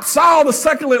fox saw the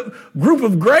succulent group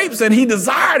of grapes and he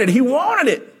desired it. He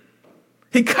wanted it.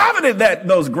 He coveted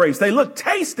those grapes. They looked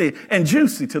tasty and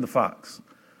juicy to the fox.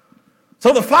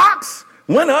 So the fox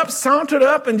went up, sauntered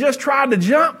up, and just tried to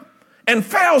jump and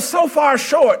fell so far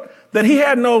short that he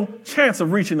had no chance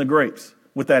of reaching the grapes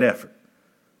with that effort.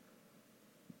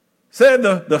 Said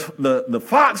the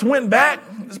fox went back.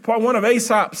 This is part one of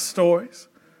Aesop's stories.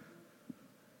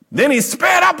 Then he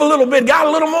sped up a little bit, got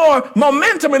a little more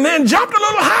momentum, and then jumped a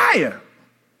little higher,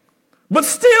 but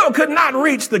still could not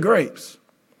reach the grapes.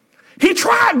 He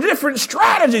tried different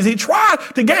strategies. He tried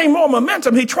to gain more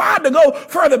momentum. He tried to go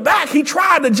further back. He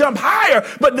tried to jump higher,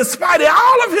 but despite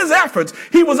all of his efforts,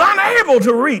 he was unable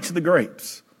to reach the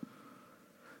grapes.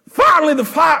 Finally, the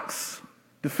fox,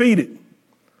 defeated,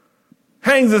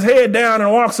 hangs his head down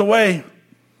and walks away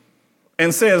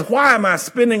and says, "Why am I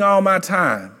spending all my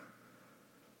time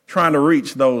trying to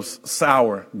reach those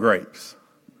sour grapes?"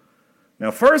 Now,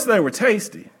 first they were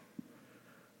tasty,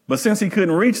 but since he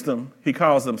couldn't reach them, he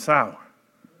calls them sour.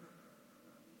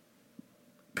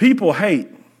 People hate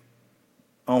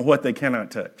on what they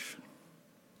cannot touch.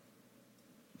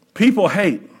 People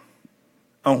hate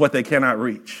on what they cannot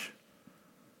reach.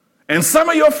 And some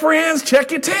of your friends,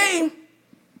 check your team.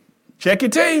 Check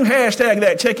your team, hashtag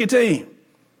that, check your team.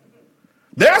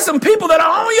 There are some people that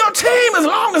are on your team as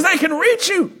long as they can reach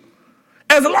you,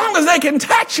 as long as they can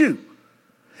touch you,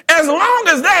 As long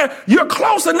as you're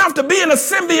close enough to be in a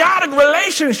symbiotic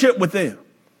relationship with them.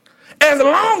 As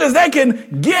long as they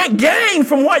can gain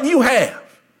from what you have.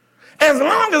 As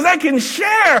long as they can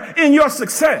share in your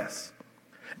success.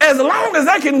 As long as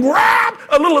they can grab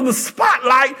a little of the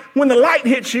spotlight when the light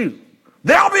hits you.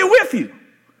 They'll be with you.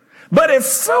 But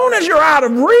as soon as you're out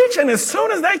of reach and as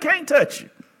soon as they can't touch you,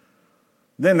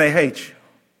 then they hate you.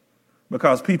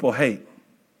 Because people hate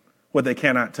what they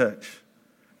cannot touch.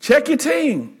 Check your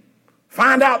team.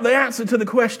 Find out the answer to the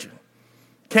question.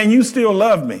 Can you still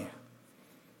love me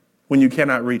when you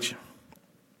cannot reach him?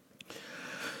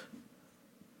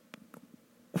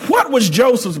 What was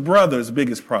Joseph's brother's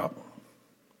biggest problem?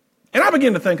 And I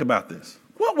began to think about this.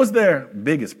 What was their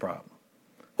biggest problem?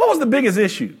 What was the biggest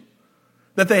issue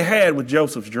that they had with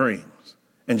Joseph's dreams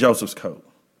and Joseph's coat?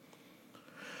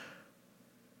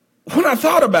 When I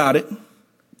thought about it,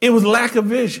 it was lack of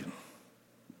vision.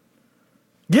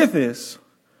 Get this.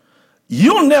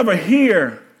 You'll never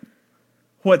hear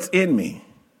what's in me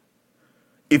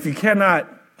if you cannot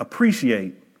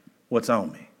appreciate what's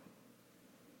on me.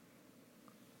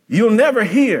 You'll never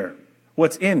hear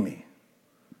what's in me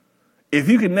if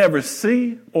you can never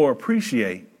see or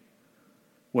appreciate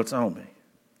what's on me.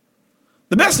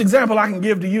 The best example I can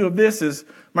give to you of this is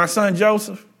my son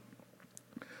Joseph.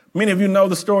 Many of you know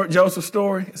the story, Joseph's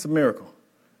story. It's a miracle.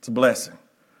 It's a blessing.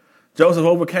 Joseph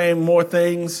overcame more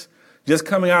things just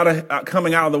coming out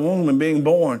of the womb and being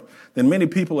born than many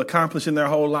people accomplish in their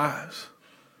whole lives.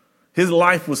 His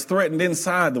life was threatened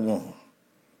inside the womb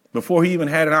before he even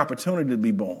had an opportunity to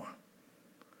be born.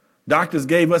 Doctors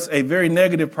gave us a very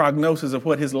negative prognosis of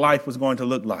what his life was going to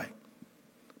look like.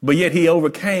 But yet he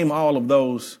overcame all of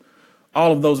those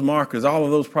markers, all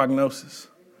of those prognoses.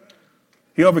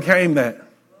 He overcame that.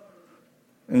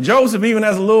 And Joseph, even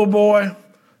as a little boy,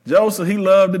 he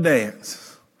loved to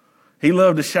dance. He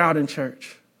loved to shout in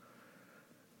church.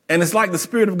 And it's like the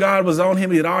Spirit of God was on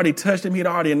him. He had already touched him. He had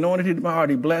already anointed him. He had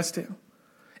already blessed him.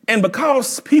 And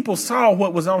because people saw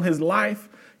what was on his life,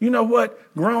 you know what?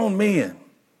 Grown men,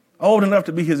 old enough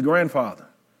to be his grandfather,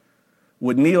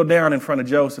 would kneel down in front of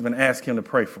Joseph and ask him to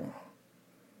pray for him.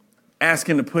 Ask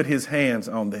him to put his hands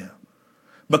on them.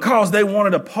 Because they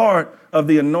wanted a part of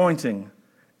the anointing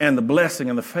and the blessing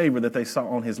and the favor that they saw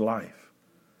on his life.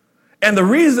 And the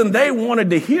reason they wanted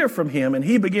to hear from him and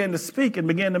he began to speak and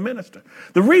began to minister,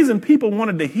 the reason people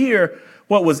wanted to hear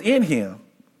what was in him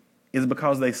is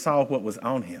because they saw what was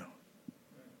on him.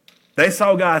 They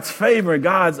saw God's favor,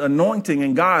 God's anointing,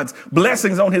 and God's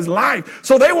blessings on his life.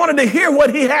 So they wanted to hear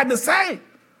what he had to say.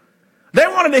 They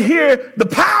wanted to hear the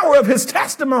power of his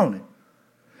testimony.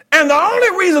 And the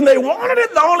only reason they wanted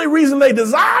it, the only reason they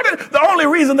desired it, the only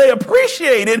reason they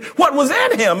appreciated what was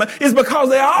in him is because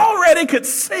they already could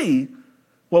see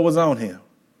what was on him.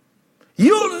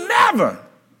 You'll never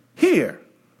hear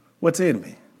what's in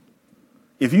me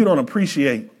if you don't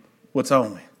appreciate what's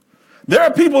on me. There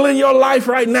are people in your life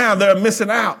right now that are missing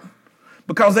out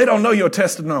because they don't know your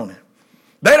testimony.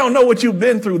 They don't know what you've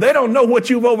been through. They don't know what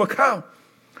you've overcome.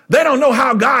 They don't know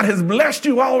how God has blessed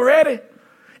you already.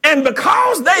 And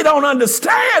because they don't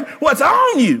understand what's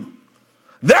on you,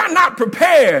 they're not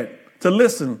prepared to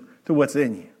listen to what's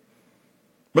in you.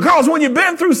 Because when you've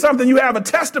been through something, you have a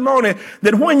testimony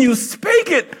that when you speak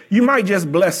it, you might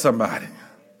just bless somebody.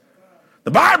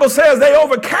 The Bible says they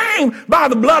overcame by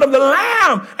the blood of the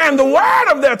Lamb and the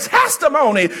word of their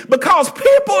testimony because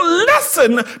people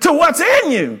listen to what's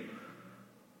in you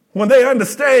when they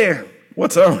understand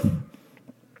what's on you.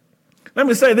 Let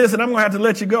me say this, and I'm going to have to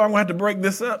let you go. I'm going to have to break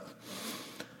this up.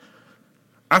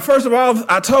 First of all,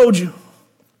 I told you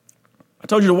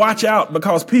to watch out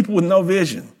because people with no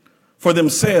vision for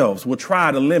themselves will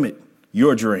try to limit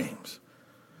your dreams.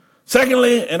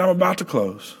 Secondly, and I'm about to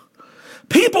close,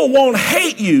 people won't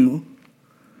hate you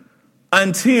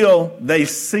until they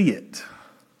see it.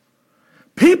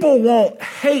 People won't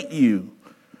hate you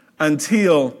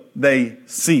until they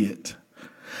see it.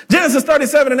 Genesis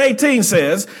 37:18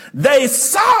 says, they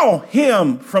saw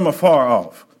him from afar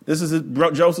off. This is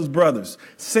Joseph's brothers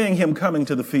seeing him coming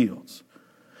to the fields.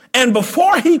 And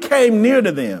before he came near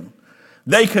to them,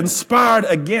 they conspired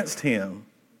against him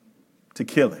to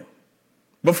kill him.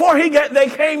 Before they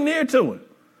came near to him,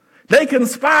 they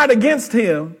conspired against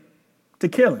him to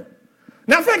kill him.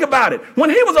 Now think about it. When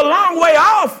he was a long way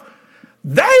off,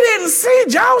 they didn't see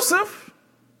Joseph.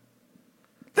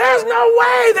 There's no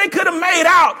way they could have made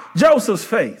out Joseph's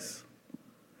face.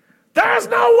 There's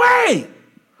no way.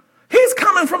 He's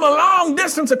coming from a long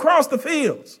distance across the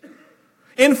fields.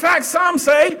 In fact, some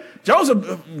say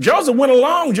Joseph went a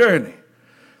long journey.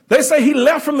 They say he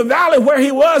left from the valley where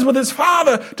he was with his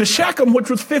father to Shechem, which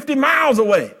was 50 miles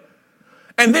away.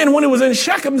 And then when he was in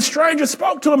Shechem, the stranger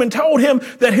spoke to him and told him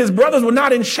that his brothers were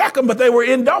not in Shechem, but they were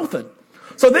in Dothan.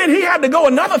 So then he had to go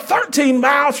another 13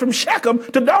 miles from Shechem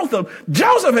to Dothan.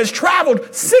 Joseph has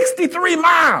traveled 63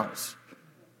 miles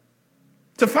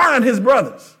to find his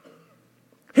brothers.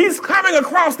 He's coming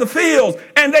across the fields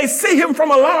and they see him from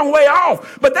a long way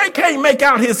off, but they can't make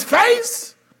out his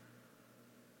face.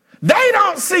 They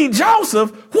don't see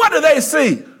Joseph. What do they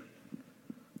see?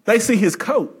 They see his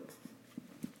coat.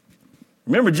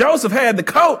 Remember, Joseph had the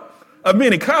coat of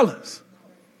many colors.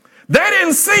 They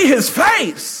didn't see his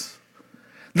face.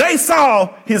 They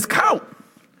saw his coat.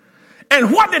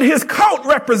 And what did his coat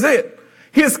represent?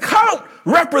 His coat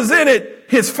represented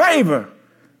his favor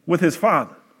with his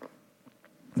father.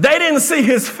 They didn't see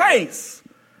his face.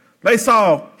 They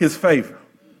saw his favor.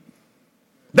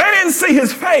 They didn't see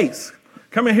his face.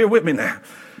 Come in here with me now.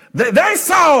 They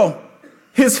saw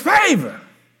his favor.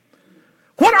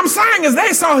 What I'm saying is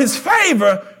they saw his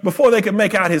favor before they could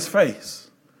make out his face.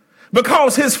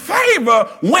 Because his favor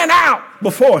went out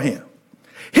before him.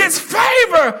 His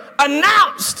favor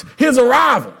announced his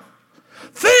arrival.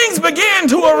 Things begin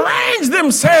to arrange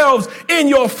themselves in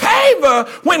your favor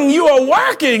when you are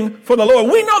working for the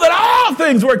Lord. We know that all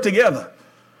things work together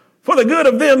for the good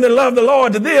of them that love the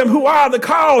Lord, to them who are the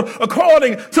called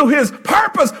according to his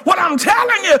purpose. What I'm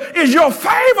telling you is your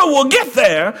favor will get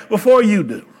there before you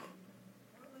do.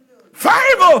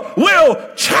 Favor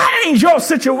will change your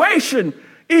situation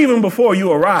even before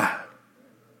you arrive.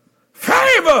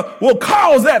 Favor will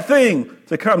cause that thing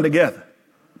to come together.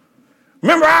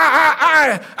 Remember,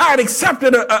 I had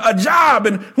accepted a job,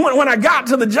 and when I got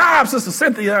to the job, Sister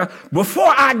Cynthia,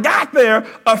 before I got there,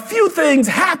 a few things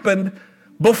happened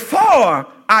before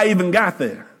I even got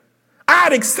there. I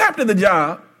had accepted the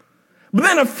job, but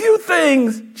then a few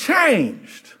things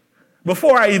changed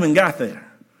before I even got there.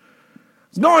 I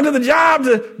was going to the job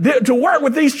to work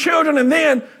with these children, and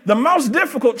then the most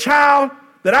difficult child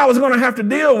that I was going to have to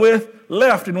deal with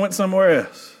left and went somewhere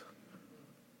else.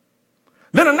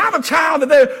 Then another child that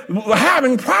they were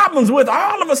having problems with,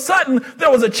 all of a sudden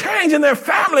there was a change in their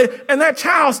family and that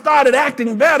child started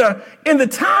acting better in the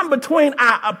time between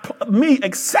me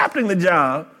accepting the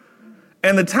job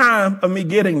and the time of me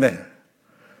getting there.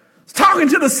 I was talking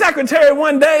to the secretary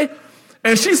one day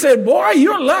and she said, "Boy,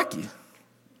 you're lucky.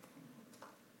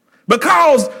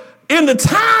 Because in the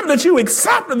time that you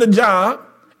accepted the job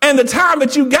and the time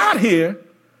that you got here,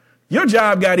 your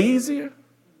job got easier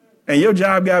and your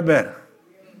job got better."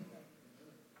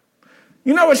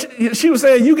 You know what she was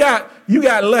saying? You got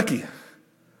lucky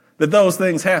that those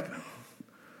things happened.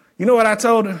 You know what I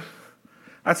told her?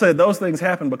 I said, those things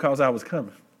happened because I was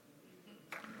coming.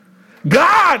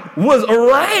 God was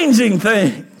arranging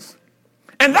things.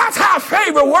 And that's how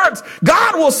favor works.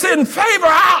 God will send favor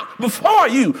out before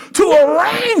you to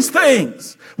arrange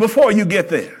things before you get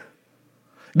there.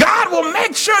 God will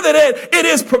make sure that it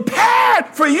is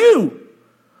prepared for you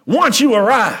once you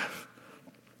arrive.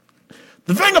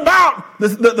 The thing about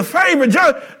the favor,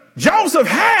 Joseph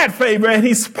had favor and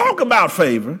he spoke about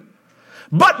favor,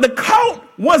 but the coat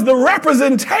was the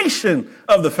representation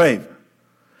of the favor.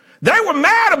 They were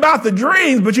mad about the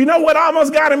dreams, but you know what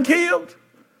almost got him killed?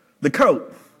 The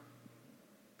coat.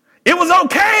 It was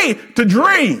okay to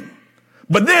dream,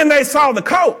 but then they saw the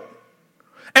coat.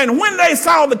 And when they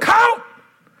saw the coat,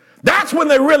 that's when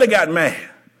they really got mad.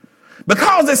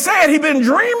 Because they said he'd been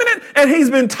dreaming it and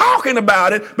he's been talking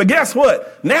about it. But guess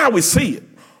what? Now we see it.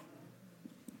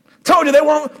 Told you they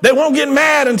won't get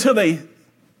mad until they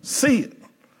see it.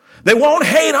 They won't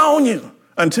hate on you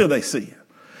until they see it.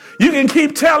 You can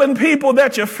keep telling people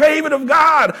that you're favored of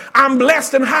God. I'm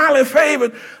blessed and highly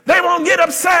favored. They won't get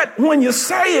upset when you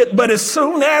say it, but as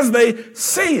soon as they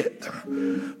see it,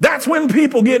 that's when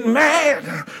people get mad.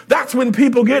 That's when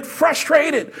people get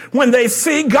frustrated, when they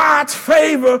see God's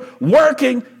favor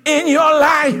working in your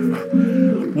life.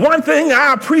 One thing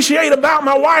I appreciate about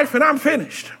my wife, and I'm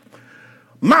finished.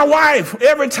 My wife,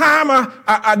 every time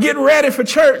I get ready for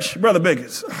church, Brother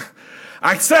Biggins,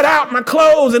 I set out my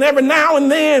clothes, and every now and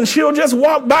then she'll just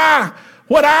walk by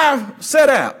what I've set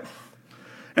out.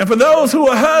 And for those who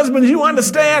are husbands, you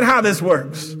understand how this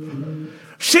works.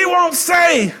 She won't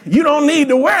say, "You don't need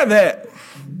to wear that."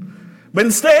 But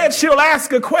instead, she'll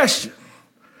ask a question.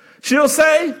 She'll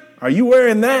say, "Are you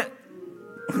wearing that?"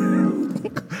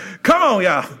 Come on,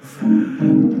 y'all.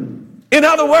 In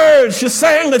other words, she's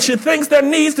saying that she thinks there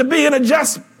needs to be an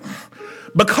adjustment.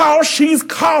 Because she's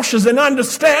cautious and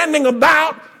understanding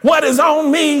about what is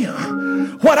on me,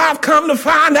 what I've come to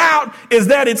find out is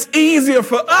that it's easier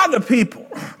for other people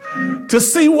to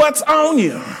see what's on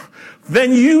you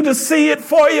than you to see it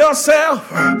for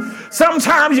yourself.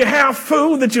 Sometimes you have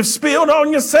food that you've spilled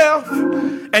on yourself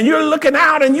and you're looking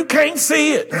out and you can't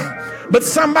see it. But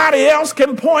somebody else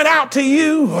can point out to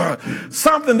you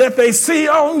something that they see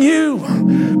on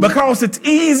you, because it's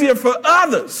easier for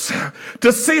others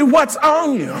to see what's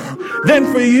on you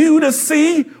than for you to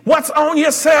see what's on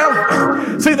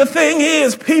yourself. See, the thing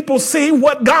is, people see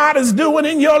what God is doing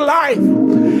in your life.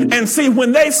 And see,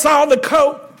 when they saw the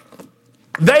coat,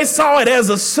 they saw it as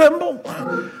a symbol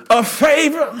of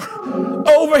favor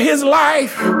over his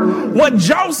life. What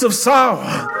Joseph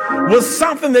saw was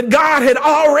something that God had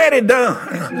already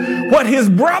done. What his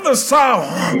brothers saw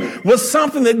was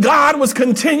something that God was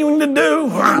continuing to do.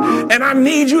 And I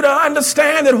need you to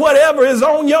understand that whatever is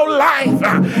on your life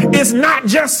is not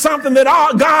just something that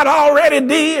God already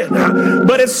did,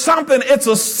 but it's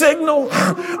a signal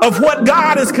of what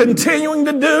God is continuing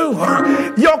to do.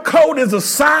 Your coat is a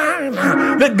sign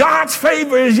that God's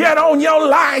favor is yet on your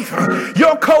life.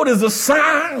 Your coat is a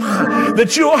sign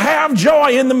that you'll have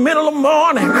joy in the middle of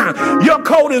morning. Your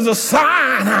coat is a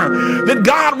sign that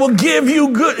God will give you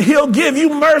good. He'll give you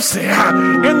mercy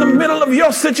in the middle of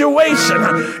your situation.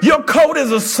 Your coat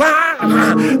is a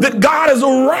sign that God is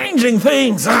arranging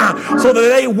things so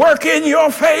that they work in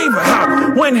your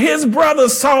favor. When his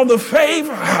brothers saw the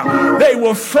favor, they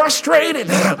were frustrated.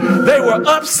 They were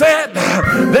upset.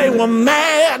 They were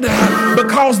mad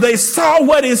because they saw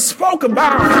what he spoke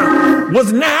about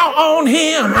was now on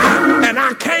him. And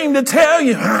I came to tell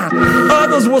you,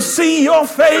 others will see your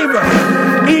favor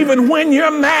even when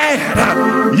you're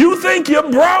mad. You think you're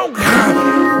broke.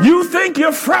 You think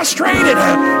you're frustrated.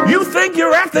 You think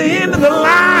you're at the end of the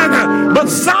line. But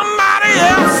somebody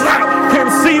else can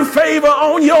see favor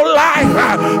on your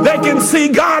life. They can see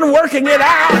God working it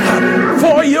out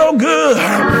for your good.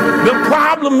 The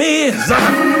problem is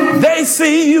they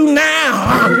see you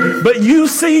now, but you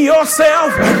see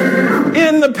yourself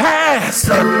in the past.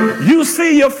 You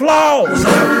see your flaws.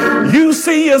 You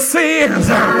see your sins.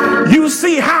 You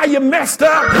see how you messed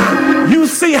up. You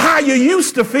see how you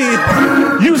used to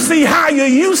feel. You see how you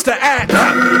used to act.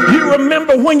 You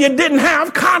remember when you didn't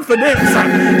have confidence.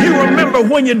 You remember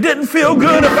when you didn't feel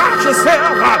good about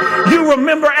yourself. You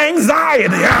remember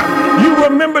anxiety. You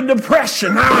remember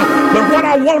depression. But what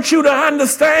I want you to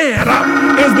understand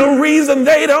is the reason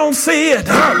they don't see it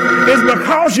is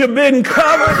because you've been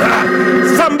covered.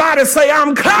 Somebody say,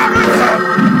 I'm covered.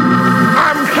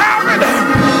 I'm covered.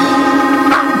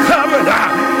 I'm covered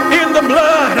in the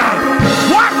blood.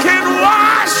 What can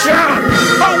wash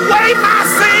away my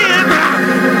sin?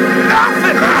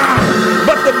 Nothing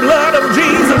but the blood of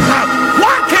Jesus.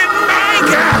 What can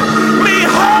make me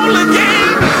whole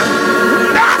again?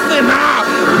 Nothing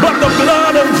but the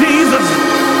blood of Jesus.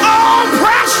 Oh,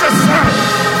 precious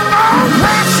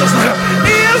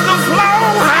is the flow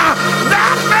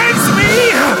that makes me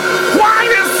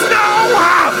white as snow.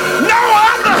 No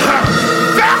other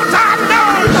felt I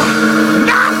know.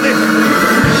 Nothing.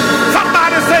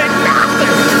 Somebody say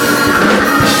nothing.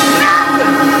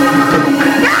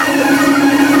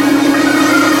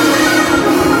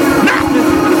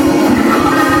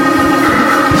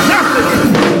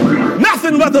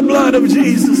 Nothing but the blood of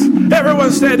Jesus.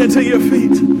 Everyone standing to your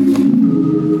feet.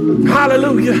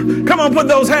 Hallelujah. Come on, put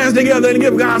those hands together and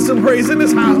give God some praise in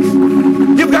this house.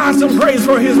 Give God some praise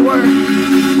for his word.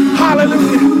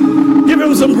 Hallelujah. Give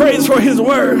him some praise for his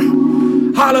word.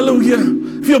 Hallelujah.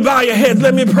 If you'll bow your heads,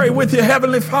 let me pray with you.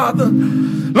 Heavenly Father,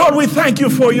 Lord, we thank you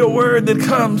for your word that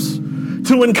comes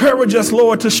to encourage us,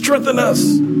 Lord, to strengthen us,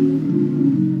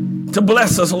 to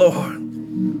bless us, Lord,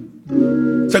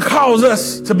 to cause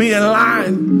us to be in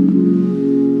line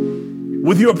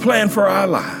with your plan for our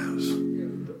lives.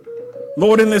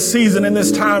 Lord, in this season, in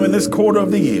this time, in this quarter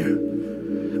of the year,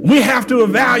 we have to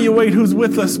evaluate who's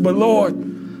with us. But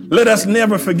Lord, let us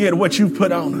never forget what you've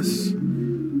put on us.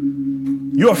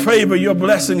 Your favor, your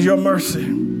blessings, your mercy.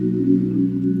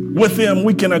 With them,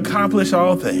 we can accomplish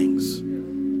all things.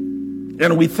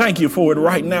 And we thank you for it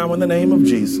right now in the name of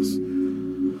Jesus.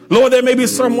 Lord, there may be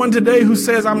someone today who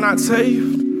says, I'm not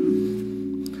saved,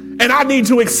 and I need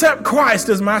to accept Christ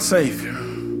as my Savior.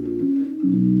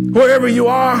 Wherever you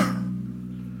are,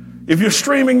 if you're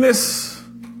streaming this,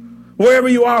 wherever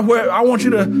you are, I want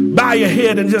you to bow your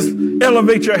head and just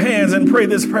elevate your hands and pray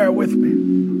this prayer with me.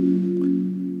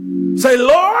 Say,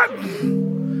 Lord,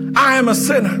 I am a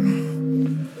sinner.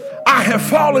 I have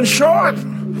fallen short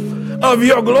of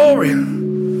your glory.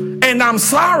 And I'm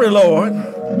sorry, Lord.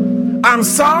 I'm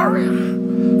sorry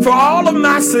for all of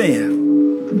my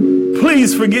sin.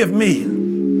 Please forgive me.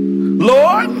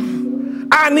 Lord,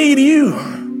 I need you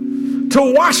to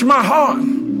wash my heart.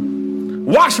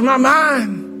 Wash my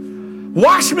mind.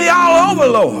 Wash me all over,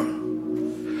 Lord.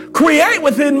 Create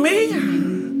within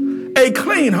me a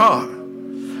clean heart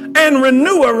and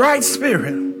renew a right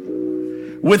spirit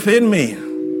within me.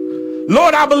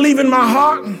 Lord, I believe in my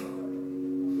heart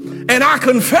and I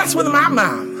confess with my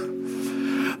mouth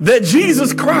that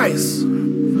Jesus Christ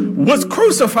was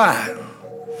crucified.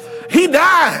 He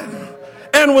died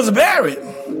and was buried,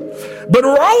 but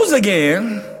rose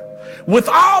again with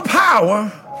all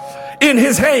power in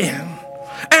his hand.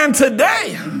 And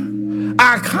today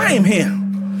I claim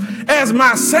him as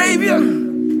my Savior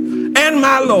and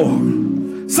my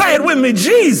Lord. Say it with me.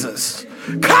 Jesus,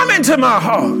 come into my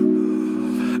heart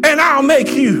and I'll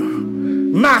make you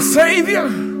my Savior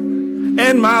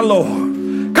and my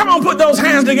Lord. Come on, put those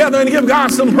hands together and give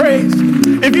God some praise.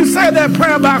 If you say that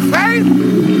prayer by faith,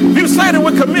 if you say it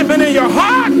with commitment in your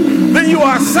heart, then you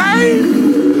are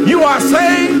saved. You are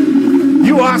saved.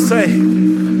 You are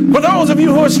saved. For those of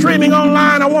you who are streaming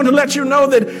online, I want to let you know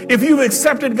that if you've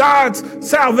accepted God's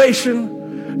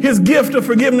salvation, his gift of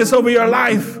forgiveness over your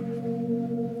life,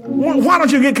 why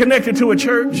don't you get connected to a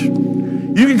church?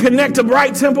 You can connect to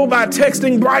Bright Temple by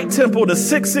texting Bright Temple to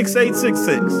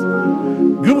 66866.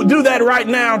 Do that right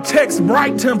now. Text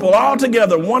Bright Temple all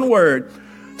together, one word,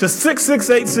 to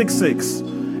 66866.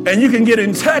 And you can get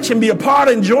in touch and be a part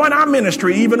and join our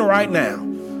ministry even right now.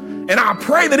 And I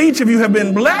pray that each of you have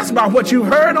been blessed by what you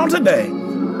heard on today.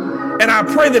 And I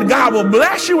pray that God will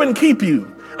bless you and keep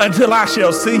you until I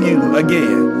shall see you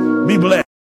again. Be blessed.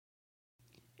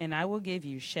 And I will give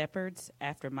you shepherds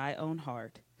after my own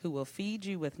heart, who will feed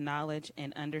you with knowledge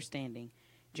and understanding.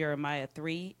 Jeremiah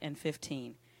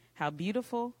 3:15. How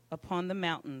beautiful upon the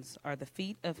mountains are the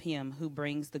feet of him who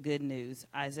brings the good news.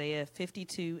 Isaiah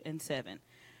 52:7.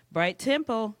 Bright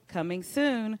Temple, coming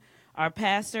soon. Our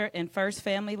Pastor and First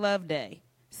Family Love Day,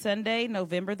 Sunday,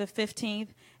 November the 15th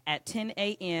at 10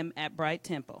 a.m. at Bright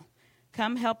Temple.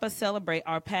 Come help us celebrate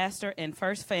our pastor and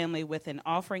First Family with an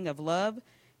offering of love,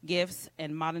 gifts,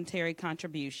 and monetary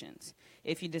contributions.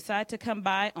 If you decide to come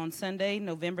by on Sunday,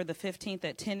 November the 15th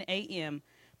at 10 a.m.,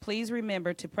 please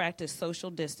remember to practice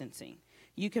social distancing.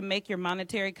 You can make your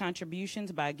monetary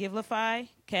contributions by Givelify,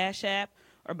 Cash App,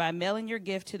 or by mailing your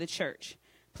gift to the church.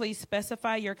 Please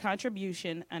specify your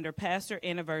contribution under Pastor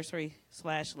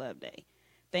Anniversary/Love Day.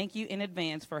 Thank you in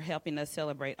advance for helping us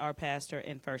celebrate our pastor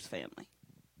and First Family.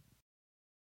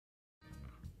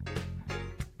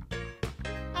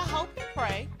 I hope and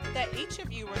pray that each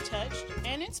of you were touched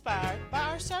and inspired by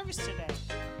our service today.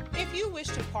 If you wish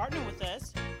to partner with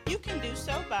us, you can do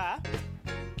so by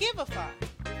Givelify.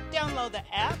 Download the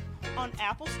app on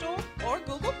Apple Store or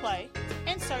Google Play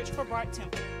and search for Bright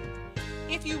Temple.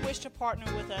 If you wish to partner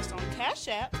with us on Cash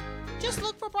App, just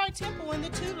look for Bright Temple in the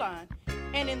 2 line,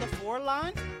 and in the 4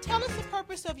 line, tell us the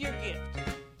purpose of your gift.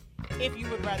 If you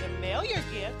would rather mail your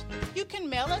gift, you can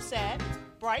mail us at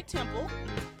Bright Temple,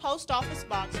 Post Office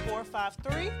Box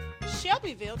 453,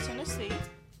 Shelbyville, Tennessee,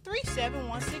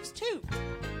 37162.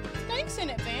 Thanks in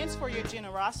advance for your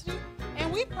generosity,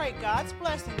 and we pray God's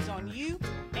blessings on you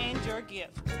and your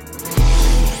gift.